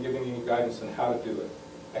I wasn't given any guidance on how to do it.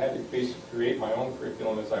 I had to basically create my own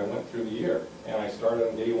curriculum as I went through the year. And I started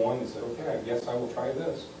on day 1 and said, okay, I guess I will try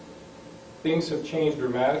this. Things have changed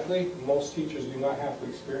dramatically. Most teachers do not have to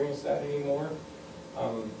experience that anymore.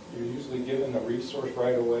 You're usually given a resource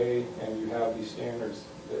right away, and you have these standards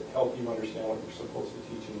that help you understand what you're supposed to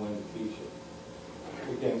teach and when to teach it.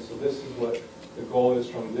 Again, so this is what the goal is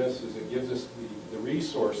from this, is it gives us the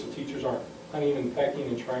resource. The teachers aren't hunting and pecking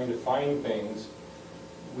and trying to find things.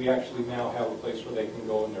 We actually now have a place where they can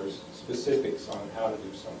go, and there's specifics on how to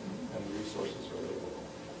do something, and the resources are available.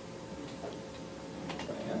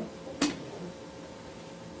 Diana?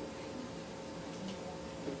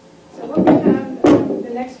 So what we have,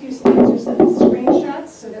 the next few slides are some screenshots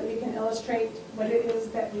so that we can illustrate what it is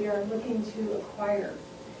that we are looking to acquire.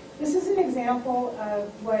 This is an example of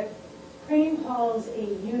what Crane calls a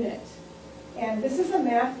unit. And this is a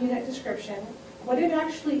math unit description. What it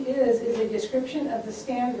actually is a description of the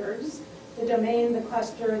standards, the domain, the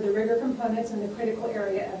cluster, the rigor components, and the critical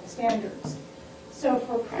area of the standards. So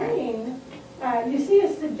for Crane, you see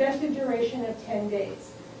a suggested duration of 10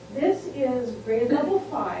 days. This is grade level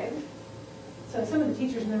 5. So some of the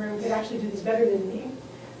teachers in the room could actually do this better than me.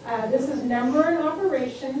 This is number and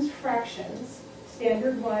operations fractions,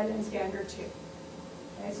 standard 1 and standard 2.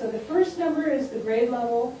 Okay, so the first number is the grade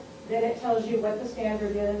level, then it tells you what the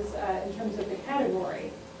standard is in terms of the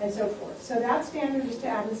category, and so forth. So that standard is to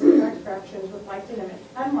add and subtract fractions with like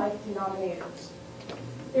unlike denominators.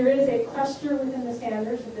 There is a cluster within the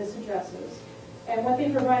standards that this addresses, and what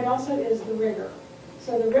they provide also is the rigor.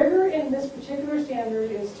 So the rigor in this particular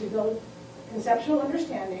standard is to build conceptual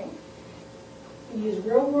understanding, to use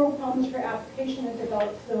real-world problems for application, and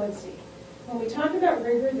develop fluency. When we talk about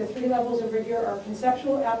rigor, the 3 levels of rigor are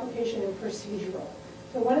conceptual, application, and procedural.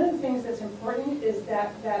 So one of the things that's important is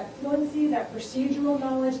that fluency, that procedural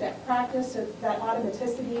knowledge, that practice, that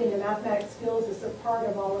automaticity, and the mathematics skills is a part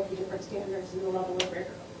of all of the different standards in the level of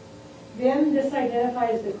rigor. Then this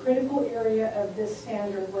identifies the critical area of this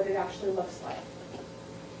standard, what it actually looks like.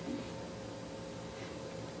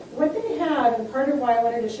 What they have have, and part of why I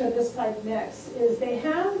wanted to show this slide next, is they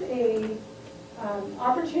have a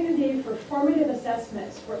opportunity for formative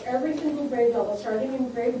assessments for every single grade level, starting in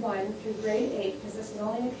grade 1 through grade 8, because this is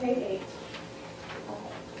only a K-8,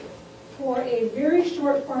 for a very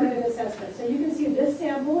short formative assessment. So you can see this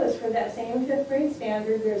sample is for that same 5th grade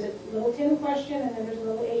standard. There's a little 10 question, and then there's a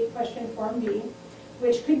little 8 question Form B,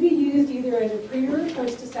 which could be used either as a pre or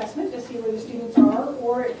post-assessment to see where the students are,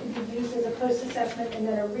 or it could be used as a post-assessment and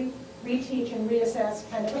then a reteach and reassess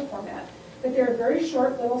kind of a format. But they're very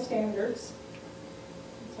short little standards.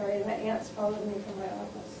 Sorry, my aunt's followed me from my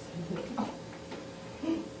office.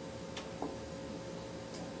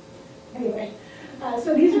 Anyway,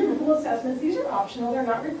 so these are full assessments. These are optional. They're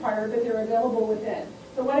not required, but they're available within.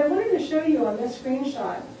 But what I wanted to show you on this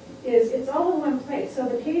screenshot is it's all in one place. So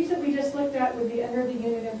the page that we just looked at would be under the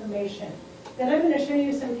unit information. Then I'm going to show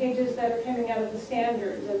you some pages that are coming out of the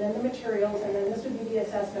standards, and then the materials, and then this would be the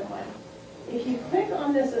assessment one. If you click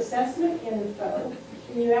on this assessment info,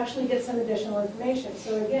 you actually get some additional information.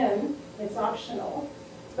 So again, it's optional.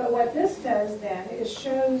 But what this does then is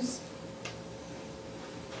shows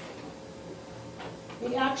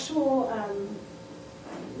the actual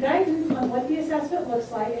guidance on what the assessment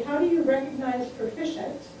looks like. How do you recognize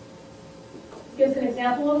proficient? Gives an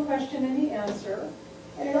example of a question and the answer.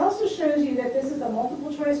 And it also shows you that this is a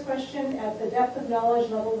multiple choice question at the depth of knowledge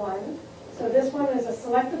level 1. So this one is a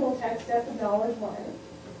selectable text, depth of knowledge 1.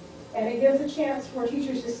 And it gives a chance for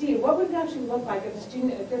teachers to see what would it actually look like if a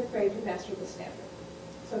student in 5th grade could master the standard.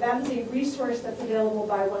 So that is a resource that's available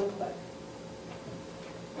by one click.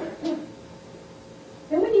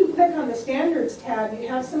 Then when you click on the standards tab, you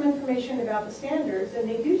have some information about the standards, and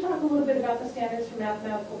they do talk a little bit about the standards for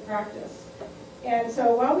mathematical practice. And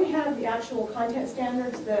so while we have the actual content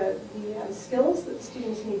standards, the skills that the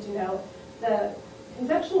students need to know, the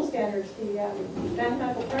conceptual standards, the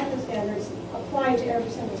mathematical practice standards apply to every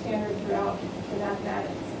single standard throughout the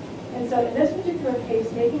mathematics. And so in this particular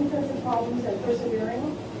case, making sense of problems and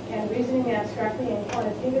persevering and reasoning abstractly and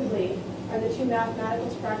quantitatively are the 2 mathematical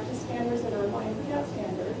practice standards that are aligned with that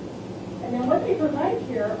standard. And then what they provide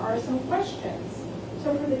here are some questions.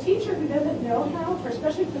 So for the teacher who doesn't know how, or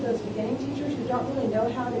especially for those beginning teachers who don't really know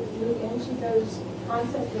how to move into those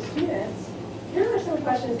concepts with students, here are some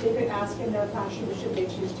questions they could ask in their classroom should they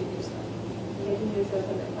choose to use them. And they can use those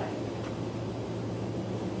in their plan.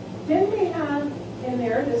 Then we have in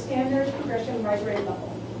there the standards progression by grade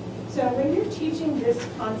level. So when you're teaching this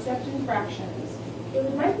concept in fractions,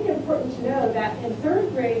 it might be important to know that in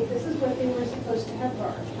 3rd grade, this is what they were supposed to have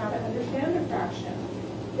learned, how to understand a fraction.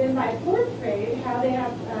 Then by 4th grade, how they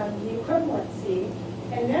have the equivalency.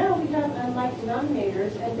 And now we have unlike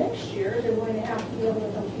denominators, and next year they're going to have to be able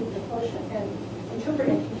to compute the quotient and interpret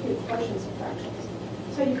and compute quotients of fractions.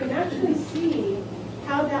 So you can actually see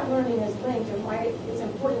how that learning is linked and why it's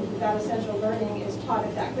important that that essential learning is taught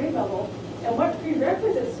at that grade level, and what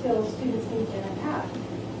prerequisite skills students need to have.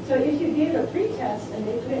 So if you gave a pretest and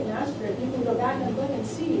they couldn't master it, you can go back and look and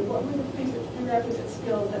see what were the prerequisite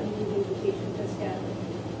skills that we needed to teach with this standard.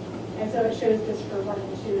 And so it shows this for 1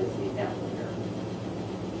 and 2 as the example here.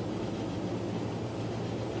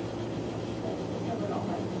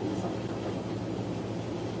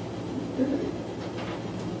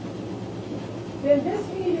 Then this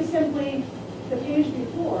page is simply the page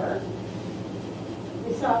before.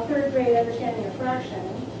 We saw 3rd grade understanding of fraction.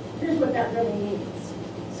 Here's what that really means.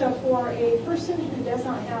 So for a person who does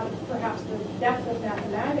not have perhaps the depth of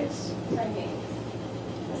mathematics training,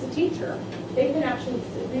 as a teacher, they can actually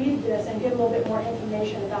read this and get a little bit more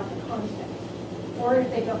information about the content. Or if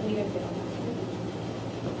they don't need it, they don't have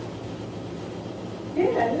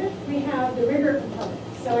to. Then we have the rigor component.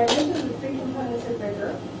 So I mentioned the 3 components of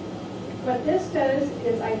rigor. What this does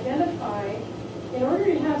is identify, in order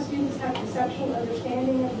to have students have conceptual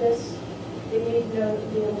understanding of this, they need to know to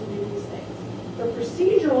be able to do these things. For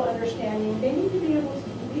procedural understanding, they need to be able to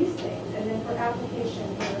do these things. And then for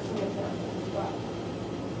application, there are some examples as well.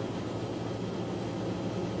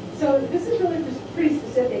 So this is really pretty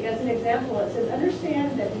specific. As an example, it says,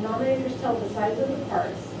 understand that denominators tell the size of the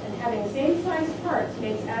parts, and having the same size parts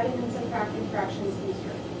makes adding and subtracting fractions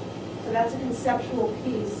easier. So that's a conceptual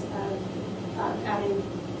piece of adding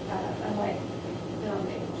unlike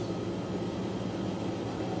denominators.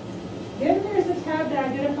 Then there's a tab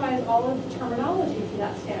that identifies all of the terminology for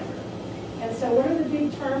that standard. And so what are the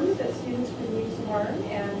big terms that students can use to learn?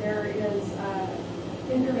 And there is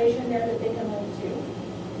information there that they can link to.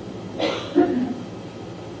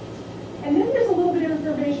 And then there's a little bit of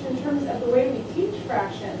information in terms of the way we teach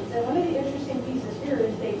fractions. And one of the interesting pieces here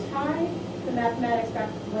is they tie the mathematics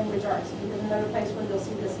back to the language arts. And there's another place where you'll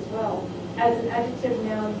see this as well, as an adjective,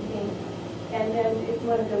 noun, thing, And then if you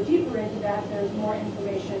want to go deeper into that, there's more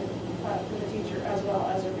information for the teacher as well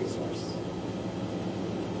as a resource.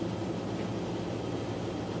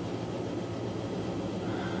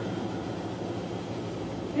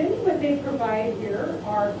 Then what they provide here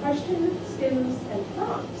are questions, stems, and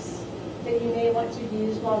prompts that you may want to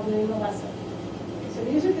use while doing the lesson. So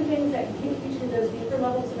these are the things that can teach you those deeper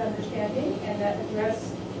levels of understanding and that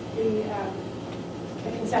address the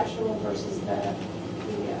conceptual versus the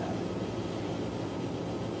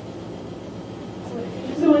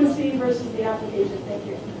fluency versus the application. Thank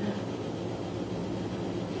you.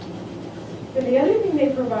 But the other thing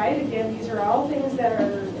they provide, again, these are all things that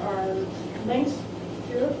are linked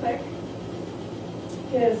through a click,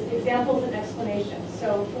 is examples and explanations.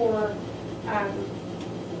 So for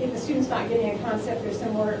if the student's not getting a concept, there's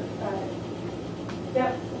some more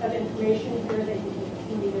depth of information here that you can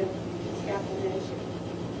continue to scaffold into.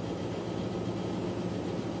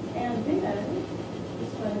 And then,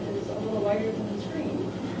 this one is a little wider than the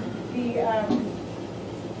screen.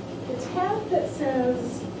 The tab that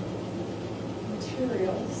says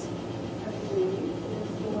materials, I believe, is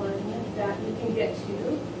the one that you can get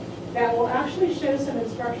to. That will actually show some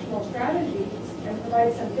instructional strategies and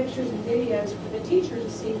provide some pictures and videos for the teacher to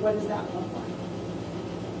see what does that look like.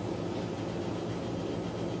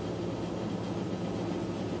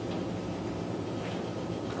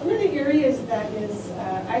 One of the areas that is,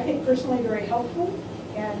 I think, personally very helpful,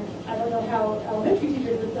 and I don't know how elementary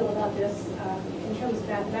teachers would feel about this in terms of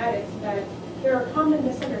mathematics, but there are common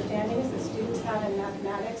misunderstandings that students have in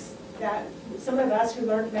mathematics that some of us who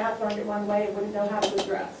learned it one way and wouldn't know how to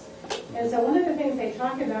address. And so one of the things they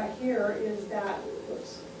talk about here is that,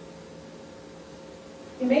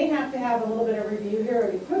 you may have to have a little bit of review here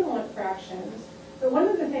of equivalent fractions, but one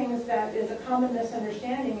of the things that is a common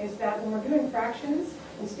misunderstanding is that when we're doing fractions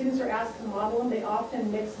and students are asked to model them, they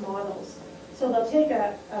often mix models. So they'll take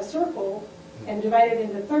a circle and divide it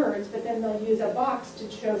into thirds, but then they'll use a box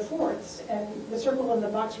to show fourths, and the circle and the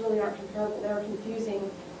box really aren't comparable. They're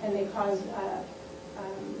confusing, and they cause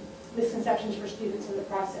misconceptions for students in the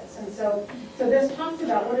process. And so this talks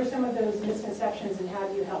about what are some of those misconceptions and how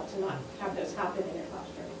do you help to not have those happen in your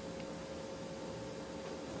classroom.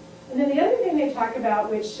 And then the other thing they talk about,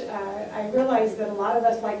 which I realize that a lot of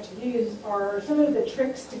us like to use, are some of the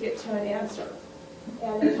tricks to get to an answer.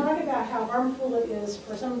 And they talk about how harmful it is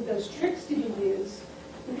for some of those tricks to be used,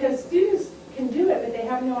 because students can do it, but they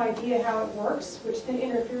have no idea how it works, which then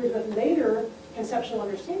interferes with later conceptual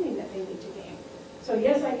understanding that they need to gain. So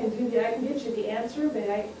yes, I can do that. I can get you the answer,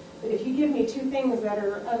 but if you give me two things that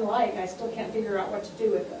are unlike, I still can't figure out what to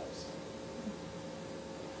do with those.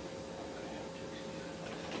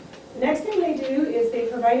 The next thing they do is they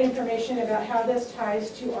provide information about how this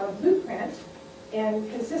ties to our blueprint, and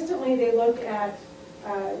consistently they look at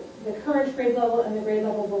the current grade level and the grade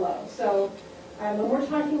level below. So when we're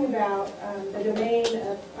talking about the domain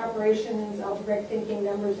of operations, algebraic thinking,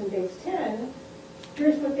 numbers, and base 10,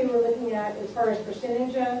 here's what they were looking at as far as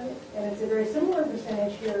percentage of, and it's a very similar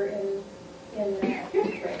percentage here in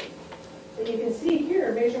 5th grade. But you can see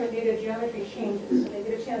here, measurement data geometry changes, so they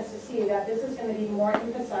get a chance to see that this is going to be more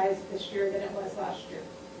emphasized this year than it was last year.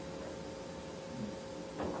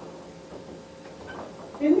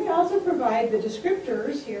 Then we also provide the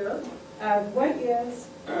descriptors here of what is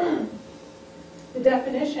the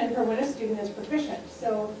definition for when a student is proficient.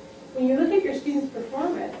 So when you look at your student's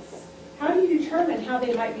performance, how do you determine how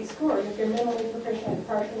they might be scored if they're mentally proficient,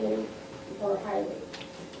 partially, or highly?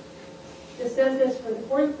 This says this for the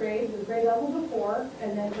 4th grade, the grade level before,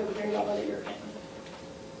 and then for the grade level that you're in.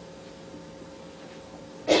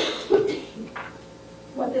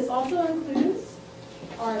 What this also includes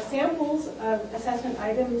are samples of assessment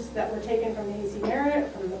items that were taken from the Easy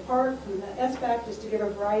Merit, from the PARC, from the SBAC, just to give a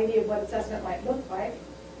variety of what assessment might look like.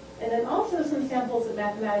 And then also some samples of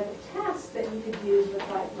mathematical tasks that you could use with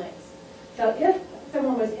live links. So if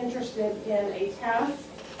someone was interested in a task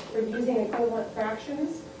for using equivalent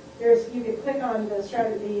fractions, you could click on the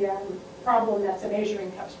problem that's a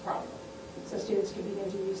measuring cups problem. So students can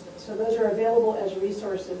begin to use those. So those are available as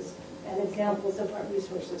resources and examples of what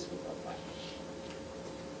resources would look like.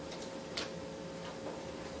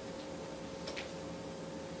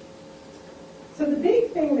 So the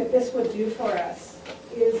big thing that this would do for us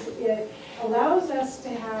is it allows us to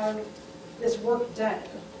have this work done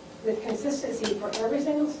with consistency for every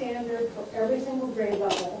single standard, for every single grade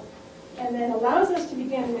level, and then allows us to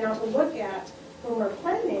begin now to look at when we're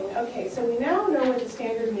planning, okay, so we now know what the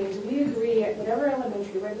standard means. We agree at whatever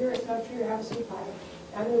elementary, whether it's elementary or House of 5,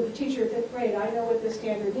 I'm a teacher at 5th grade, I know what the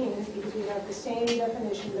standard means because we have the same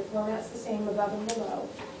definition, the format's the same above and below.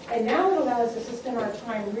 And now it allows us to spend our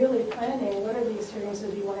time really planning what are the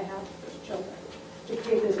experiences we want to have with children to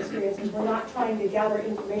create those experiences. We're not trying to gather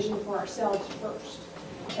information for ourselves first.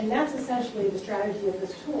 And that's essentially the strategy of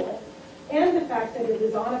this tool, and the fact that it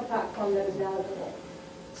is on a platform that is navigable.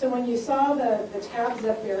 So when you saw the tabs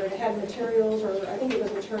up there, it had materials, or I think it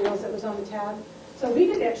was materials that was on the tab. So we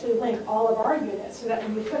could actually link all of our units so that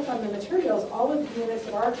when you click on the materials, all of the units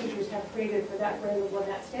that our teachers have created for that grade level and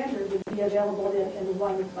that standard would be available in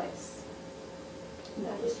one place. And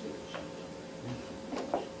that is huge.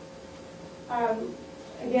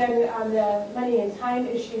 Again, on the money and time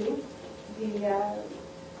issue,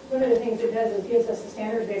 one of the things it does is gives us a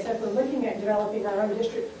standard base. As we're looking at developing our own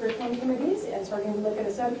district curriculum committees and starting to look at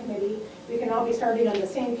a subcommittee, we can all be starting on the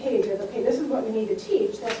same page of, okay, this is what we need to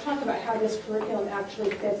teach. Let's talk about how this curriculum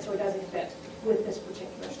actually fits or doesn't fit with this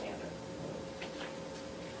particular standard.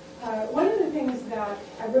 One of the things that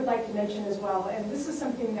I would like to mention as well, and this is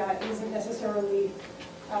something that isn't necessarily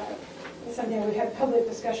something we had public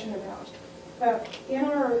discussion about, but in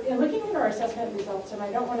looking at our assessment results, and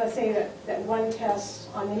I don't want to say that one test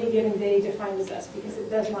on any given day defines us, because it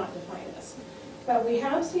does not define us. But we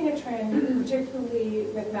have seen a trend, particularly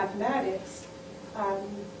with mathematics,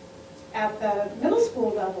 at the middle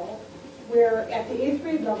school level, where at the 8th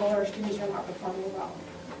grade level our students are not performing well.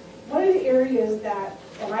 One of the areas that,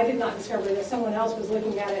 and I did not discover this, someone else was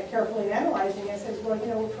looking at it carefully and analyzing it, says, well, you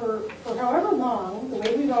know, for however long, the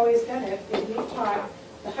way we've always done it is we've taught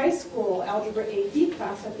the high school Algebra AD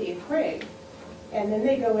class at the 8th grade, and then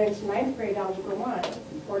they go into 9th grade Algebra 1,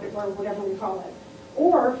 or whatever we call it.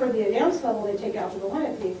 Or for the advanced level, they take Algebra 1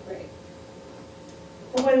 at the 8th grade.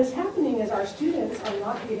 But what is happening is our students are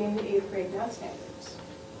not getting the 8th grade math standards.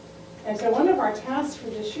 And so one of our tasks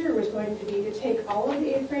for this year was going to be to take all of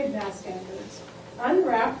the 8th grade math standards,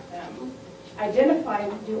 unwrap them, identify,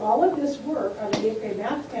 do all of this work on the 8th grade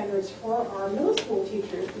math standards for our middle school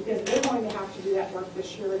teachers, because they're going to have to do that work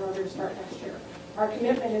this year in order to start next year. Our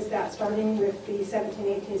commitment is that starting with the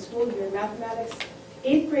 17-18 school year, mathematics,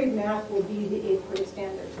 8th grade math will be the 8th grade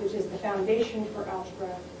standards, which is the foundation for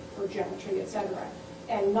algebra, for geometry, etc.,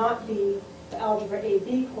 and not the Algebra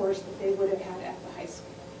AB course that they would have had at the high school.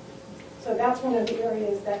 So that's one of the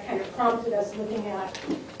areas that kind of prompted us looking at,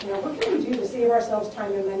 you know, what can we do to save ourselves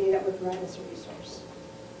time and money that would provide us a resource?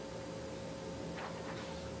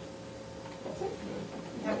 That's it.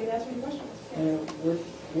 I'm happy to answer your questions.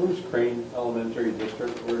 Where's Crane Elementary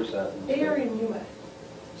District? Where is that? They are in Yuma.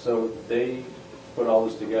 So they put all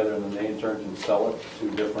this together and then they in turn can sell it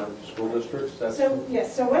to different school districts? So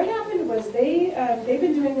yes, so what happened was they've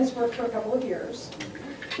been doing this work for a couple of years,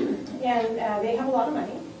 and they have a lot of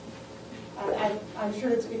money. I'm sure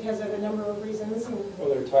it's because of a number of reasons. Well,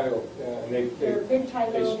 their title, and they're a big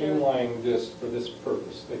title. they streamlined this for this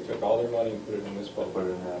purpose. They took all their money and put it in this book. Put it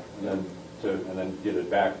in that, and then get it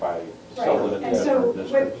back by Right. selling it And to so different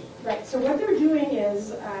districts. Right, so what they're doing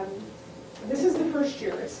is, this is the first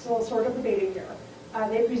year, it's still sort of a beta year.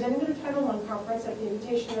 They presented at a Title I conference at the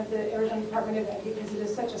invitation of the Arizona Department of Ed, because it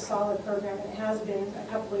is such a solid program, and it has been a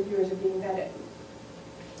couple of years of being vetted.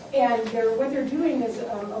 And what they're doing is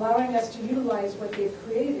allowing us to utilize what they've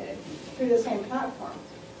created through the same platform.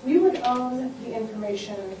 We would own the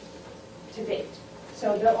information to date.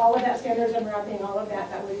 So all of that standards unwrapping, all of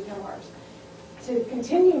that would become ours. To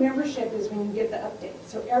continue membership is when you get the update.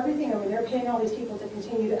 So everything, I mean, they're paying all these people to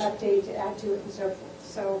continue to update, to add to it, and so forth.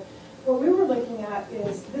 So what we were looking at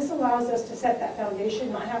is this allows us to set that foundation,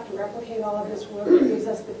 not have to replicate all of this work. It gives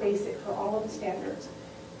us the basic for all of the standards.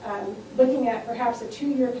 Looking at perhaps a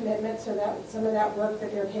 2-year commitment so that some of that work that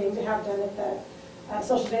they're paying to have done at the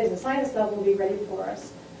social studies and science level will be ready for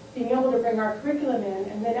us. Being able to bring our curriculum in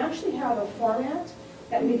and then actually have a format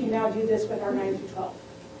that we can now do this with our 9 through 12.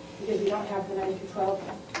 Because we don't have the 9 through 12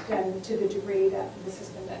 done to the degree that the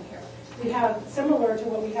system done here. We have similar to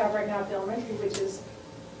what we have right now at the elementary, which is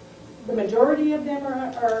the majority of them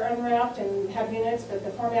are unwrapped and have units, but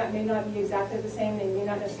the format may not be exactly the same. They may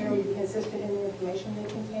not necessarily be consistent in the information they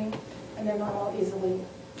contain, and they're not all easily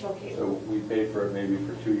located. So we pay for it maybe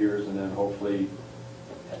for 2 years and then hopefully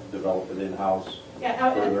develop it in-house.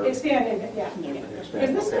 Yeah, expand it, yeah. Because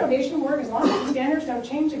this foundation work, as long as the standards don't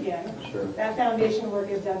change again, Sure. that foundation work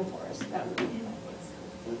is done for us. That would be Any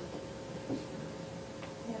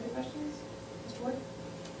other questions? Mr. Ward?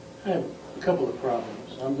 I have a couple of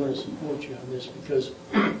problems. I'm going to support you on this because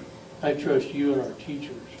I trust you and our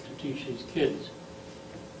teachers to teach these kids.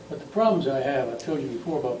 But the problems I have, I told you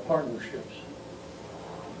before about partnerships.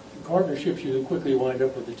 Partnerships, you can quickly wind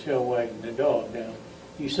up with the tail wagging the dog. Now,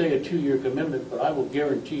 you say a 2-year commitment, but I will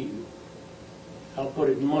guarantee you, I'll put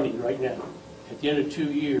it in money right now. At the end of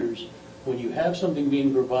 2 years, when you have something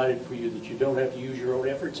being provided for you that you don't have to use your own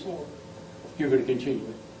efforts for, you're going to continue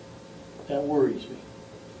it. That worries me.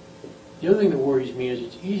 The other thing that worries me is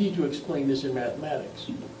it's easy to explain this in mathematics,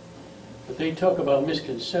 but they talk about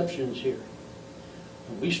misconceptions here.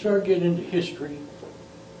 When we start getting into history,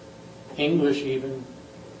 English even,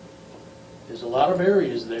 there's a lot of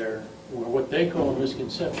areas there where what they call a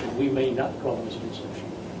misconception, we may not call a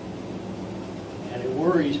misconception. And it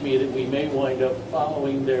worries me that we may wind up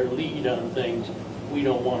following their lead on things we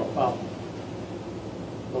don't want to follow.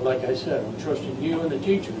 But like I said, I'm trusting you and the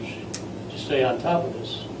teachers to stay on top of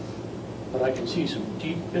this. But I can see some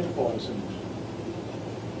deep pitfalls in this.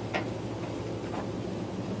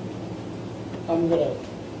 I'm going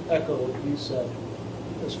to echo what you said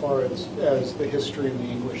as far as the history and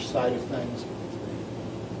the English side of things.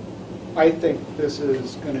 I think this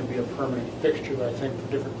is going to be a permanent fixture, I think,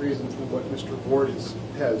 for different reasons than what Mr. Ward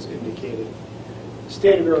has indicated. The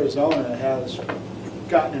state of Arizona has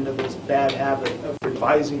gotten into this bad habit of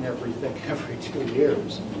revising everything every 2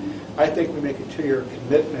 years. I think we make a 2-year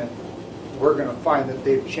commitment, we're going to find that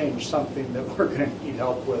they've changed something that we're going to need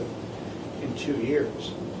help with in 2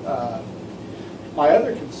 years. My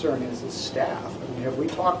other concern is the staff. I mean, have we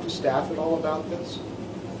talked to staff at all about this?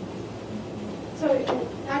 So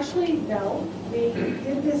actually, no. We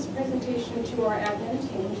did this presentation to our admin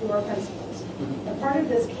team, to our principals. And part of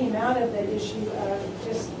this came out of the issue of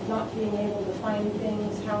just not being able to find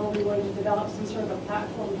things, how are we going to develop some sort of a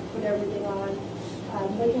platform to put everything on,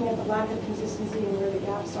 looking at the lack of consistency and where the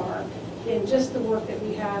gaps are in just the work that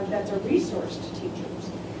we have that's a resource to teachers.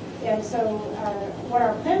 And so what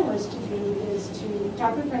our plan was to do is to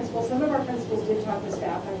talk with principals. Some of our principals did talk to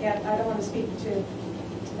staff. I don't want to speak to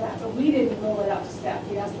that, but we didn't roll it out to staff.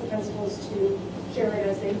 We asked the principals to share it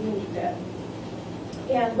as they deemed fit.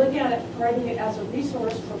 And look at it, providing it as a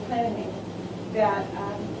resource for planning that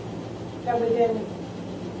would then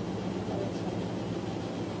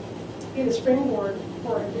be the springboard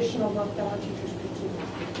for additional work that our teachers could do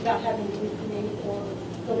without having to recreate or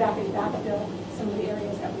go back and backfill some of the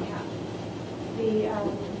areas that we have.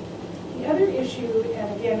 The other issue,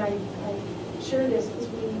 and again, I share this, is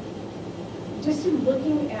we just in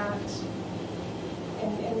looking at,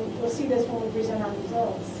 and we'll see this when we present our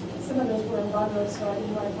results. Some of those were in progress, so I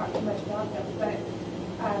didn't want to talk too much about them. But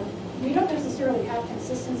we don't necessarily have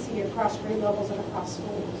consistency across grade levels and across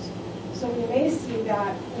schools. So we may see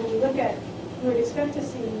that when we look at, we would expect to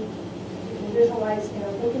see, you can visualize,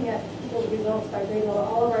 looking at people's results by grade level,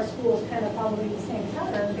 all of our schools kind of following the same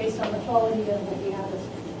pattern based on the quality of what we have as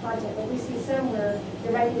content. But we see some where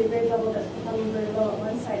there might be a grade level that's becoming very low at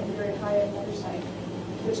one side and very high at another side,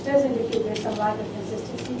 which does indicate there's some lack of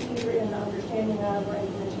consistency either in the understanding of or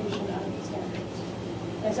implementation of these standards.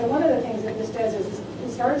 And so one of the things that this does is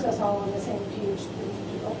it starts us all on the same page.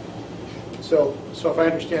 So if I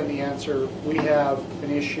understand the answer, we have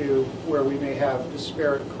an issue where we may have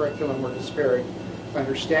disparate curriculum or disparate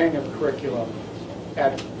understanding of curriculum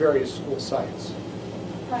at various school sites.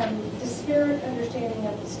 Disparate understanding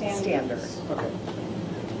of the standards. Okay.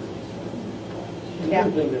 The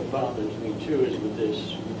other thing that bothers me too is with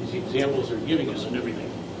this, with these examples they're giving us and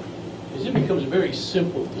everything, is it becomes very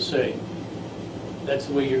simple to say, that's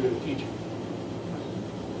the way you're going to teach it.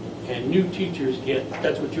 And new teachers get,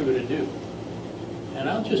 that's what you're going to do. And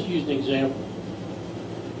I'll just use an example.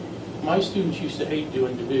 My students used to hate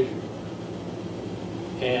doing division.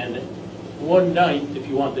 And 1/9, if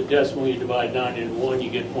you want the decimal, you divide 9 into 1, you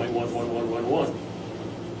get 0.11111.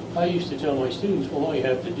 I used to tell my students, well, all you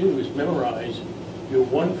have to do is memorize your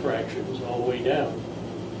 1 fractions all the way down.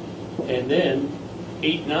 And then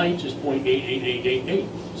 8/9 is 0.88888.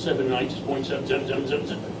 7/9 is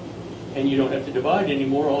 0.77777. And you don't have to divide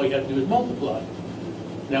anymore, all you have to do is multiply.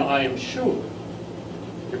 Now, I am sure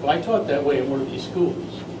if I taught that way in one of these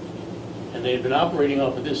schools, and they had been operating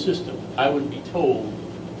off of this system, I would be told,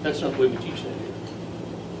 that's not the way we teach that here.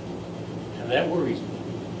 And that worries me.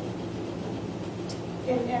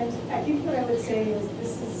 And I think what I would say is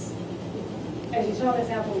this is, as you saw in the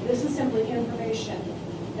example, this is simply information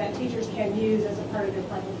that teachers can use as a part of their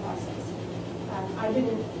planning process. I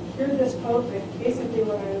didn't hear this quote, but basically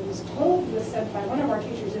what I was told was said by one of our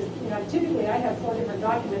teachers is, typically I have 4 different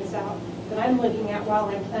documents out that I'm looking at while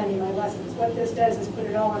I'm planning my lessons. What this does is put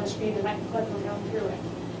it all on a screen and I can click around through it.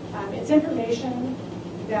 It's information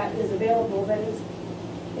that is available, but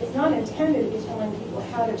it's not intended to be telling people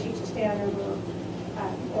how to teach a standard or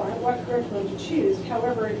what curriculum to choose.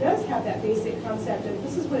 However, it does have that basic concept of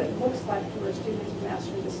this is what it looks like for a student to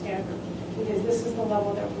master the standard, because this is the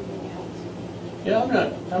level that we're being held. Yeah,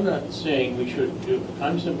 I'm not saying we shouldn't do it.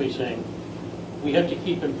 I'm simply saying we have to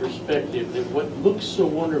keep in perspective that what looks so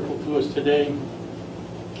wonderful to us today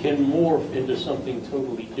can morph into something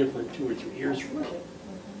totally different 2 or 3 years from now.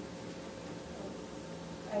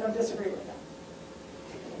 I don't disagree with that.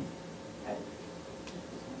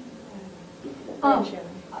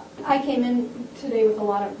 I came in today with a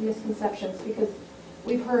lot of misconceptions because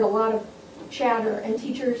we've heard a lot of chatter, and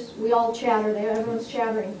teachers, we all chatter, everyone's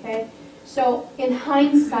chattering, okay? So in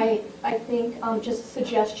hindsight, I think just a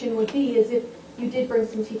suggestion would be is if you did bring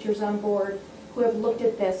some teachers on board who have looked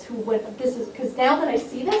at this, who went, this is, because now that I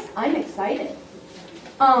see this, I'm excited.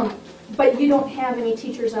 But you don't have any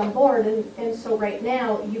teachers on board, and so right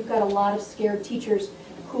now, you've got a lot of scared teachers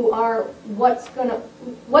who are, what's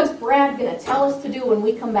Brad gonna tell us to do when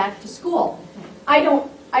we come back to school? I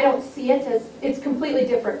don't see it as, it's completely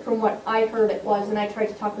different from what I heard it was, and I tried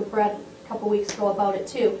to talk with Brad a couple weeks ago about it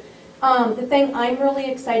too. The thing I'm really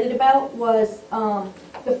excited about was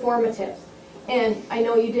the formatives. And I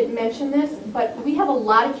know you didn't mention this, but we have a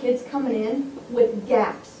lot of kids coming in with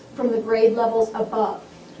gaps from the grade levels above.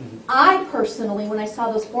 I personally, when I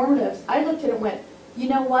saw those formatives, I looked at it and went, you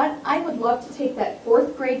know what? I would love to take that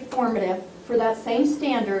 4th grade formative for that same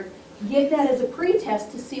standard, give that as a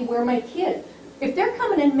pretest to see where my kid, if they're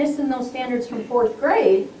coming in missing those standards from 4th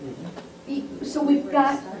grade, so we've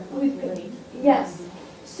got, yes.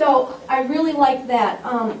 So I really like that.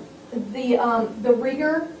 The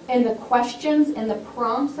rigor and the questions and the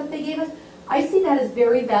prompts that they gave us, I see that as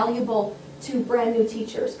very valuable to brand new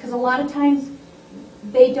teachers, because a lot of times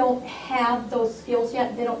they don't have those skills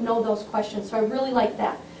yet, they don't know those questions, so I really like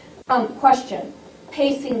that. Question,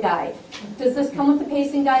 pacing guide. Does this come with the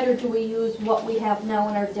pacing guide, or do we use what we have now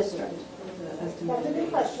in our district? That's a good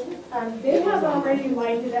question. They have already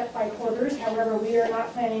lined it up by quarters, however, we are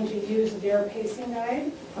not planning to use their pacing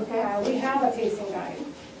guide. Okay. We have a pacing guide.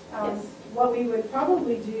 Yes. What we would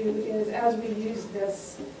probably do is, as we use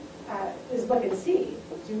this, is look and see.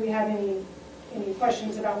 Do we have any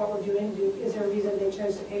questions about what we're doing? Is there a reason they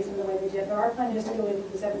chose to pace them the way they did? But our plan is to go into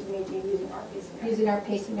the 17-18 using our pacing guide. Using our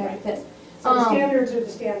pacing guide with this. So the standards are the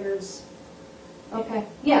standards. Okay,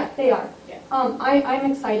 yeah, they are. Yeah.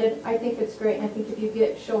 I'm excited. I think it's great, and I think if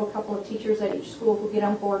you show a couple of teachers at each school who get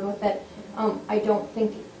on board with it, I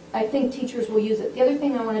think teachers will use it. The other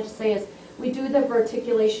thing I wanted to say is we do the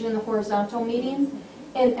verticulation and the horizontal meetings,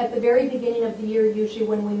 and at the very beginning of the year, usually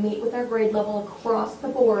when we meet with our grade level across the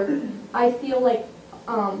board, I feel like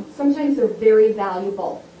sometimes they're very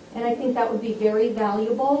valuable, and I think that would be very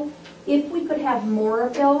valuable if we could have more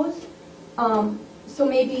of those. So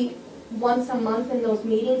maybe once a month in those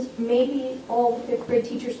meetings, maybe all the 5th grade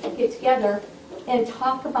teachers could get together and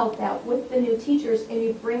talk about that with the new teachers, and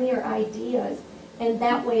you bring your ideas. And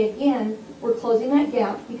that way, again, we're closing that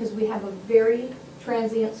gap because we have a very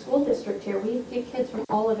transient school district here. We get kids from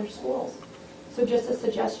all other schools. So just a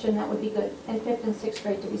suggestion, that would be good. And 5th and 6th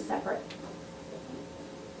grade to be separate.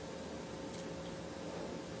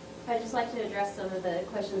 I'd just like to address some of the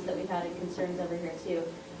questions that we've had and concerns over here too.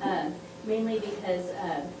 Mainly because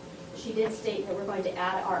she did state that we're going to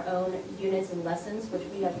add our own units and lessons, which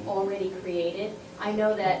we have already created. I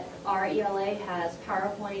know that our ELA has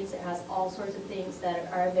PowerPoints, it has all sorts of things that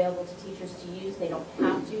are available to teachers to use. They don't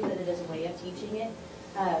have to, but it is a way of teaching it.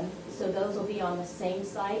 So those will be on the same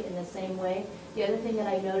site in the same way. The other thing that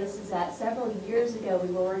I noticed is that several years ago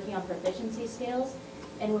we were working on proficiency scales,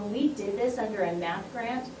 and when we did this under a math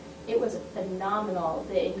grant, it was phenomenal,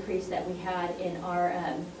 the increase that we had in our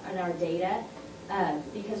data.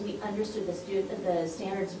 Because we understood the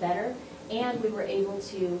standards better, and we were able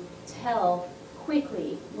to tell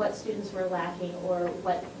quickly what students were lacking or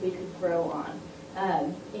what we could grow on.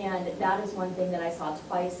 And that is one thing that I saw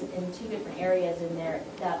twice in 2 different areas in there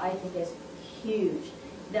that I think is huge.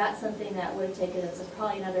 That's something that would have taken us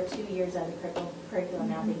probably another 2 years as a curriculum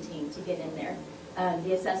mapping team to get in there.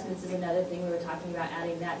 The assessments is another thing we were talking about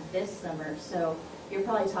adding that this summer. So you're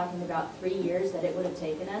probably talking about 3 years that it would have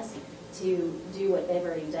taken us to do what they've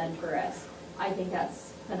already done for us. I think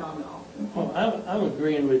that's phenomenal. Well, I'm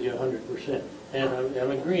agreeing with you 100%. And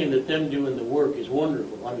I'm agreeing that them doing the work is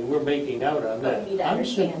wonderful. I mean, we're making out on that. I'm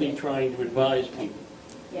simply trying to advise people.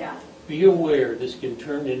 Yeah. Be aware this can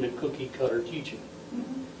turn into cookie cutter teaching.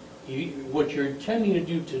 What you're intending to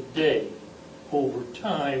do today, over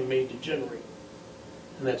time, may degenerate.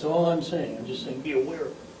 And that's all I'm saying. I'm just saying be aware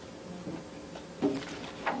of it.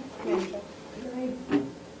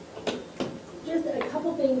 Just a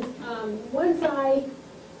couple things. Once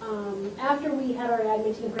after we had our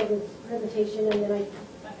admin team presentation, and then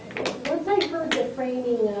once I heard the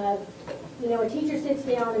framing of, a teacher sits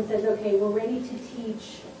down and says, okay, we're ready to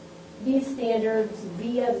teach these standards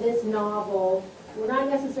via this novel, we're not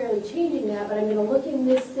necessarily changing that, but I'm gonna look in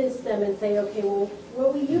this system and say, okay, well,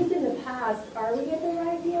 what we used in the past, are we at the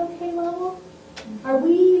right DOK level? Are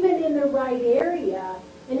we even in the right area?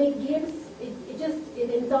 And it gives,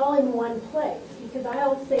 it's all in one place. Because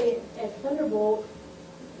I'll say at Thunderbolt,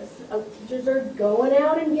 teachers are going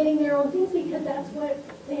out and getting their own things because that's what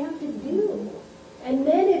they have to do. And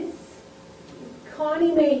then it's,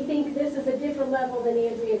 Connie may think this is a different level than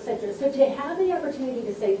Andrea, et cetera. So to have the opportunity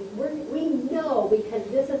to say, we know because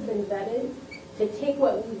this has been vetted, to take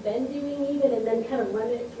what we've been doing even and then kind of run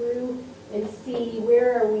it through and see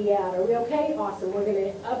where are we at. Are we okay? Awesome. We're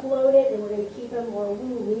going to upload it and we're going to keep them, or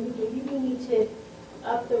maybe we need to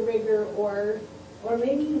up the rigor or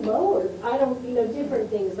maybe lower. I don't, different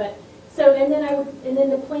things. But so, and then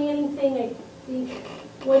the planning thing, I think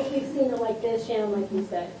once we've seen it like this, Shannon, like you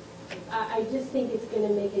said, I just think it's going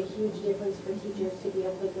to make a huge difference for teachers to be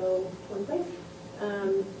able to go one place.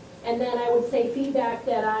 And then I would say feedback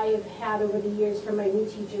that I've had over the years from my new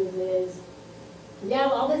teachers is, yeah,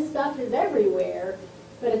 all this stuff is everywhere,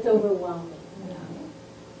 but it's overwhelming.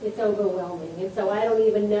 It's overwhelming. And so I don't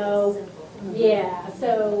even know. Yeah,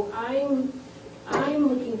 so I'm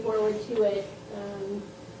looking forward to it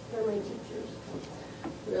for my teachers,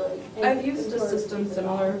 really. I've used a system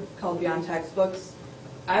similar called Beyond Textbooks.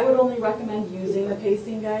 I would only recommend using the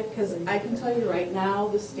pacing guide because I can tell you right now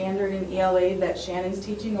the standard in ELA that Shannon's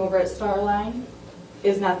teaching over at Starline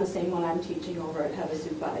is not the same one I'm teaching over at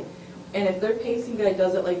Havasupai. And if their pacing guide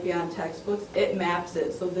does it like Beyond Textbooks, it maps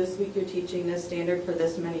it. So this week you're teaching this standard for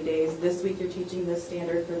this many days. This week you're teaching this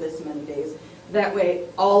standard for this many days. That way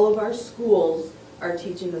all of our schools are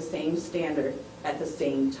teaching the same standard at the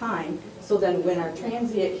same time. So then when our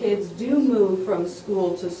transient kids do move from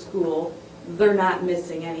school to school, they're not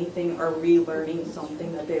missing anything or relearning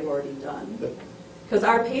something that they've already done. Because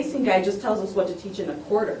our pacing guide just tells us what to teach in a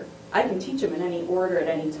quarter. I can teach them in any order at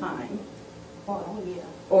any time.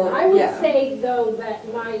 Or, I would say, though, that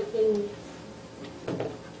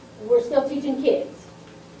we're still teaching kids.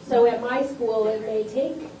 So at my school, it may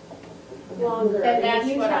take longer. And that's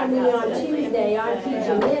if you what tell I'm me on asking. Tuesday, I'm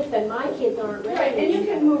teaching this, and my kids aren't ready. Right, and you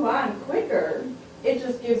can move on quicker. It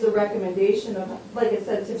just gives a recommendation of, like it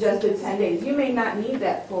said, suggested 10 days. You may not need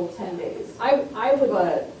that full 10 days. I would,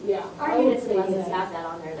 but yeah. Our I would units and say lessons that. have that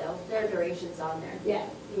on there, though. Their duration's on there. Yeah.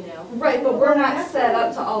 Right, but we're not set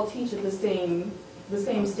up to all teach at the same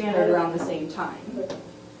standard around the same time. No.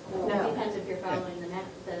 It depends if you're following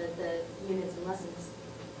the units and lessons.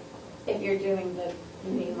 If you're doing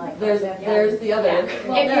you mean like. There's the other. Yeah.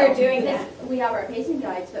 Well, If you're doing that. We have our pacing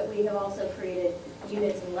guides, but we have also created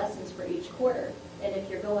units and lessons for each quarter. And if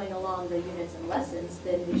you're going along the units and lessons,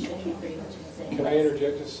 then we should be pretty much in the same Can I place.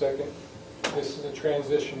 interject a second? This is a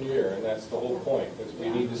transition year, and that's the whole point, is we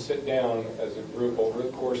need to sit down as a group over the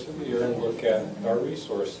course of the year and look at our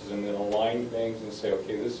resources and then align things and say,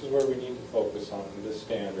 okay, this is where we need to focus on this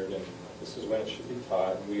standard, and this is when it should be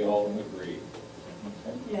taught, and we all agree.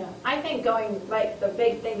 Yeah, I think the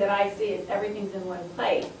big thing that I see is everything's in one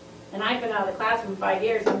place. And I've been out of the classroom 5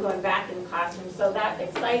 years, I'm going back in the classroom, so that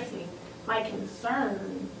excites me. My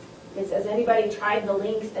concern is, has anybody tried the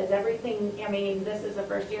links? Has everything, this is the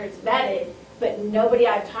first year it's vetted, but nobody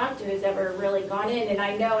I've talked to has ever really gone in. And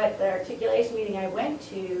I know at the articulation meeting I went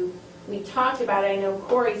to, we talked about it. I know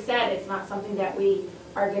Corey said it's not something that we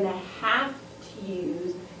are going to have to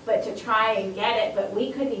use, but to try and get it, but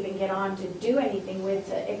we couldn't even get on to do anything with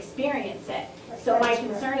to experience it. So my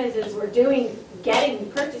concern is we're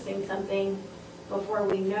purchasing something before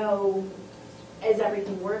we know, is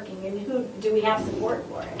everything working, and who do we have support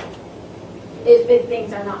for it? If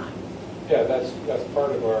things are not. Yeah, that's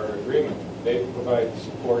part of our agreement. They provide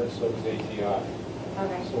support, and so does ATI.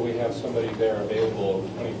 Okay. So we have somebody there available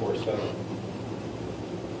 24/7.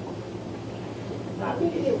 I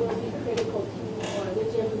think it will be critical to,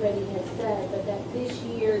 which everybody has said, but that this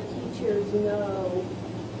year teachers know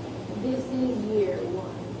this is year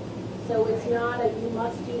one. So it's not you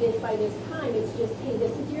must do this by this time. It's just, hey,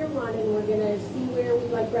 this is year one, and we're going to see where we,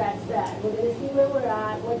 like Brad said, we're going to see where we're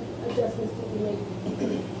at, what adjustments do we make.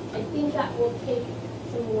 I think that will take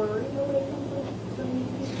some worry away from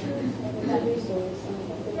teachers. It's a resource.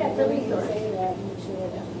 Yeah, it's a resource. Say that, make sure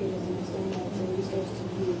that educators understand that it's a resource to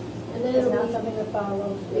use. And then It's it'll not be something to follow,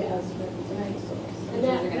 Yeah. because it's a resource. And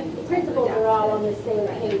that the principals are all on the same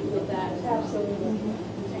page with that. Absolutely.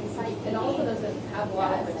 It also doesn't have a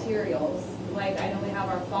lot of materials. Like, I know we have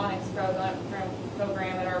our phonics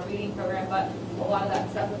program and our reading program, but a lot of that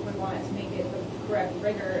stuff, if we wanted to make it the correct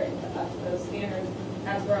rigor and up to those standards,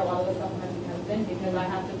 that's where a lot of the supplementing comes in, because I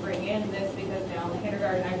have to bring in this, because now in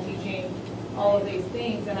kindergarten I'm teaching all of these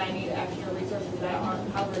things, and I need extra resources that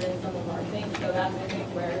aren't covered in some of our things. So that's, I think,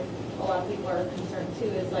 where a lot of people are concerned too,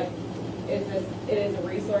 is like, it is a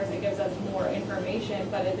resource, it gives us more information,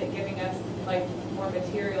 but is it giving us like more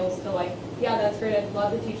materials to like, yeah, that's great, I'd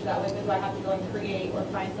love to teach that way, but do I have to go and create or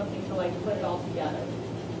find something to like put it all together?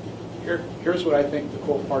 Here's what I think the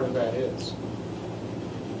cool part of that is.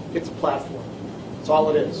 It's a platform. That's all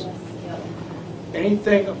it is.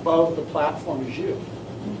 Anything above the platform is you.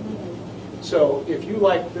 So if you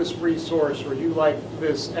like this resource or you like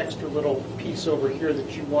this extra little piece over here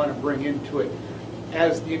that you want to bring into it,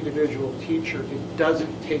 as the individual teacher, it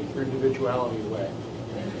doesn't take your individuality away.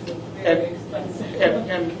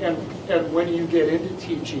 And when you get into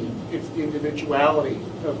teaching, it's the individuality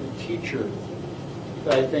of the teacher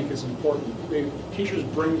that I think is important. The teachers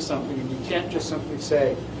bring something, and you can't just simply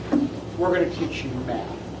say, we're going to teach you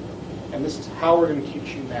math, and this is how we're going to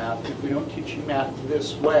teach you math. If we don't teach you math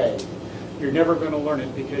this way, you're never going to learn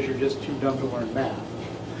it because you're just too dumb to learn math.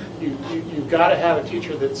 You've got to have a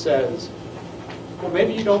teacher that says, well,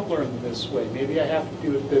 maybe you don't learn this way. Maybe I have to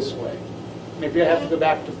do it this way. Maybe I have to go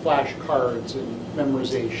back to flashcards and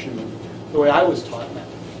memorization, and the way I was taught math.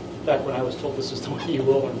 Back when I was told this is the way you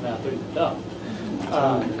will learn math, or you're dumb.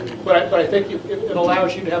 But I think it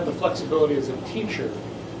allows you to have the flexibility as a teacher,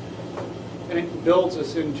 and it builds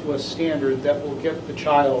us into a standard that will get the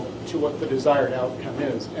child to what the desired outcome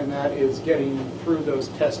is, and that is getting through those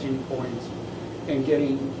testing points and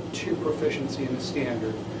getting to proficiency in the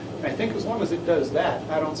standard. And I think as long as it does that,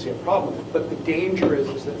 I don't see a problem with it. But the danger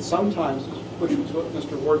is that sometimes, which was what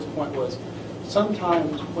Mr. Ward's point was,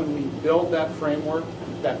 sometimes when we build that framework,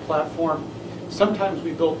 that platform, sometimes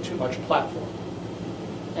we build too much platform.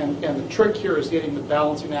 And the trick here is getting the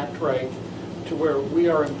balancing act right to where we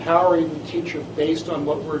are empowering the teacher based on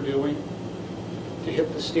what we're doing to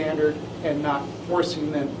hit the standard and not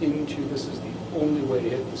forcing them into this is the only way to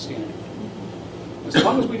hit the standard. As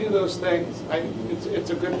long as we do those things,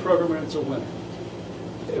 it's a good program and it's a winner.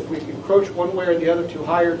 If we encroach one way or the other, too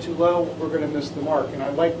high or too low, we're going to miss the mark. And I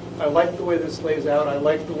like the way this lays out. I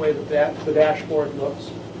like the way that the dashboard looks.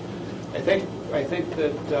 I think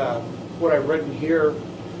that what I've read in here,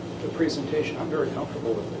 the presentation, I'm very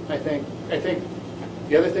comfortable with it. I think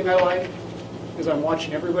the other thing I like is I'm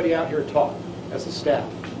watching everybody out here talk as a staff.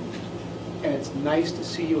 And it's nice to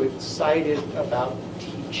see you excited about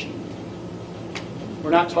teaching.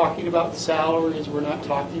 We're not talking about salaries, we're not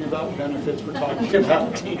talking about benefits, we're talking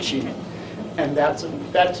about teaching. And that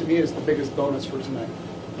to me is the biggest bonus for tonight.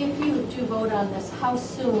 If you do vote on this, how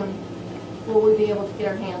soon will we be able to get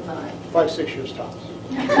our hands on it? 5-6 years tops.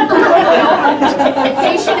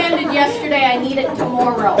 Vacation ended yesterday, I need it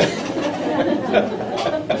tomorrow.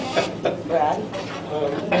 Brad?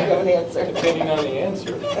 You have an answer. Depending on the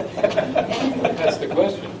answer. That's the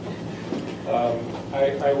question.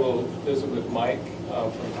 I will visit with Mike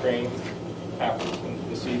from Crane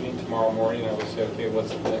this evening, tomorrow morning. I will say, okay,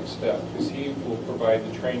 what's the next step? Because he will provide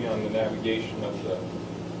the training on the navigation of the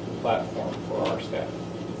platform for our staff.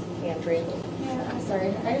 Andrea? Yeah, I'm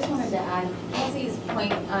sorry. I just wanted to add, Kelsey's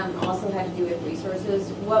point also had to do with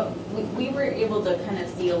resources. What we were able to kind of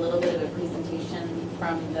see a little bit of a presentation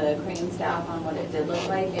from the Crane staff on what it did look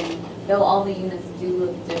like, and though all the units do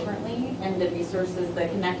look differently, and the resources, the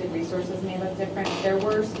connected resources may look different, there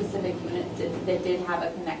were specific units that did have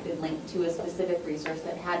a connected link to a specific resource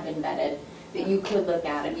that had been vetted that you could look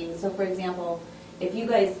at. I mean, so for example, if you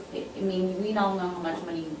guys, I mean, we all know how much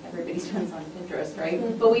money everybody spends on Pinterest,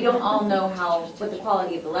 right? But we don't all know what the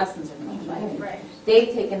quality of the lessons are going to be like. Right.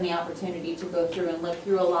 They've taken the opportunity to go through and look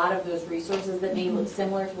through a lot of those resources that may look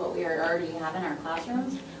similar to what we already have in our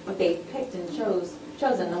classrooms, but they've picked and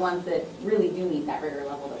chosen the ones that really do meet that rigor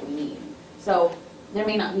level that we need. So there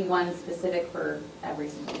may not be one specific for every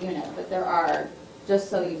single unit, but there are,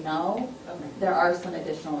 just so you know, there are some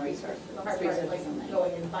additional resources. The hard part is like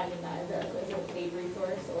going and finding that. Is it a paid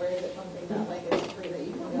resource, or is it something that like is free that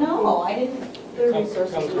you can go? No, I didn't. The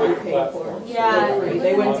resources we paid for. Yeah,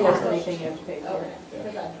 They wouldn't tell us anything you have to pay for. Okay,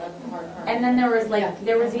 because that's the hard part. And then there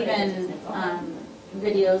was even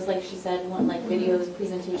videos, like she said, videos,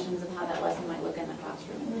 presentations of how that lesson might look in the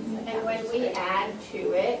classroom. And when we add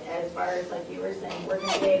to it, as far as like you were saying, we're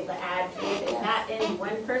going to be able to add to it, is that in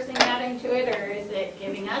one person adding to it, or is it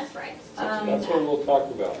giving us rights to do That's what we'll talk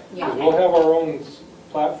about. Yeah. 'Cause we'll have our own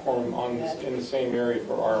platform in the same area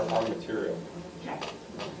for our material.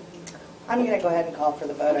 I'm going to go ahead and call for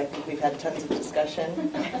the vote. I think we've had tons of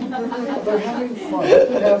discussion. They're having fun.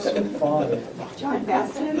 Have some fun. John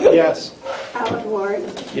Basson? Yes. Alan Ward?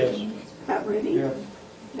 Yes. Pat Rooney? Yes.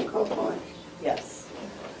 Nicole Cohen? Yes.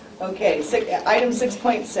 Okay, item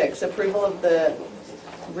 6.6, approval of the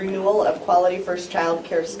renewal of Quality First Child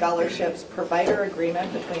Care Scholarships provider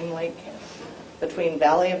agreement between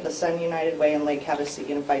Valley of the Sun United Way and Lake Havasu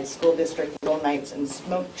Unified School District, Little Knights, and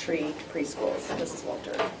Smoke Tree Preschools. Mrs.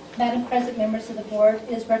 Walter. Madam President, members of the board,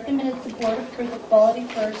 it is recommended that the board approve the Quality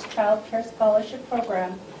First Child Care Scholarship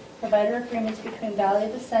Program provider agreements between Valley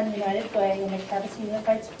of the Sun United Way and Lake Havasu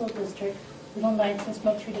Unified School District, Little Knights, and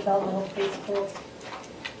Smoke Tree Developmental Preschools.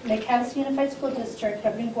 Lake Havasu Unified School District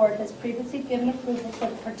Governing Board has previously given approval for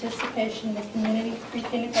the participation in the community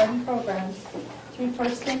pre-kindergarten programs through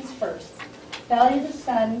First Things First. Valley of the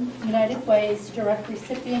Sun United Way is direct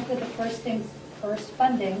recipient of the First Things First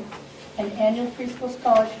funding, and annual preschool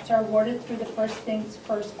scholarships are awarded through the First Things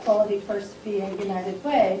First Quality First VA United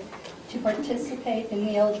Way to participate in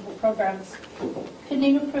the eligible programs.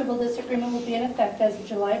 Pending approval, this agreement will be in effect as of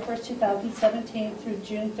July 1st, 2017 through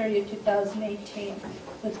June 30th, 2018,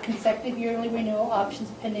 with consecutive yearly renewal options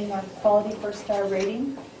pending our Quality First Star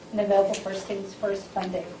rating and available First Things First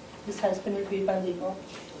funding. This has been reviewed by legal.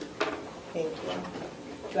 Thank you.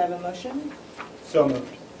 Do I have a motion? So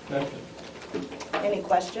moved. Second. Any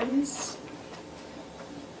questions?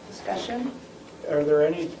 Discussion? Are there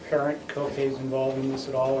any parent co-pays involved in this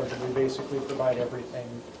at all, or do we basically provide everything?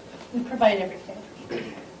 We provide everything.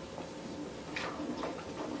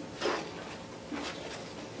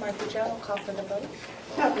 Martha Jo, I'll call for the vote.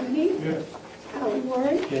 Pat Rooney? Yes. Alan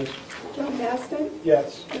Ward? Yes. John Baston?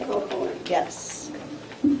 Yes. Nicole Colon? Yes.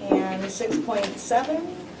 And 6.7,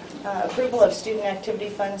 approval of student activity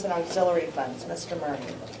funds and auxiliary funds. Mr. Murray.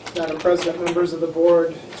 Madam President, members of the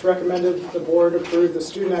board, it's recommended that the board approve the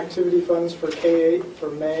student activity funds for K-8 for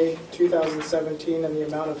May 2017 in the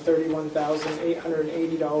amount of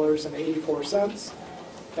 $31,880.84,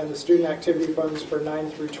 and the student activity funds for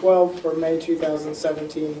 9 through 12 for May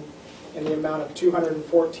 2017 in the amount of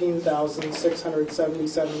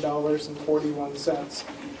 $214,677.41.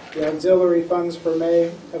 The auxiliary funds for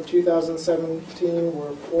May of 2017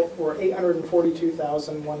 were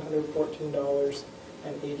 $842,114.87.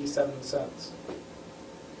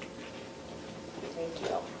 Thank you.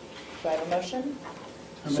 Do I have a motion?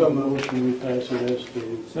 I make a motion we pass it as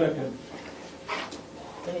stated. Second.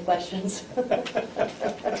 Any questions?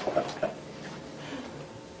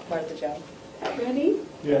 Martha Jo. Pat Rooney?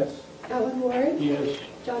 Yes. Alan Ward? Yes.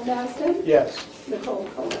 John Baston? Yes. Nicole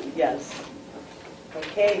Colon? Yes.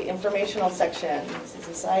 Okay, informational section. Mrs.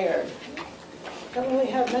 Asire. Don't really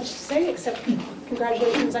have much to say except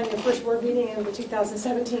congratulations on your first board meeting in the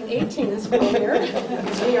 2017-18 school year.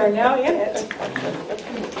 We are now in it.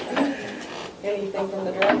 Anything from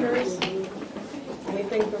the directors?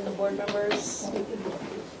 Anything from the board members?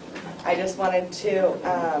 I just wanted to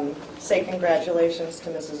say congratulations to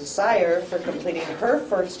Mrs. Asire for completing her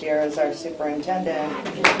first year as our superintendent.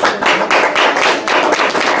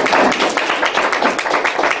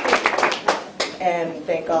 And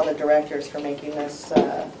thank all the directors for making this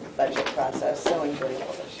budget process so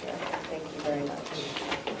enjoyable this year. Thank you very much.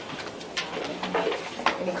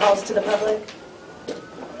 Any calls to the public? Do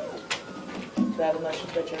I have a motion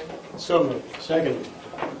to adjourn? So moved. Second.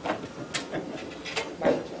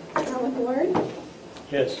 Alan Ward?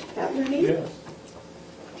 Yes. Pat Rooney? Yes.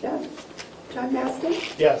 John Baston?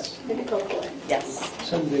 Yes. And Nicole Colon? Yes.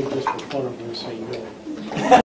 Someday just for fun, I'm going to say no.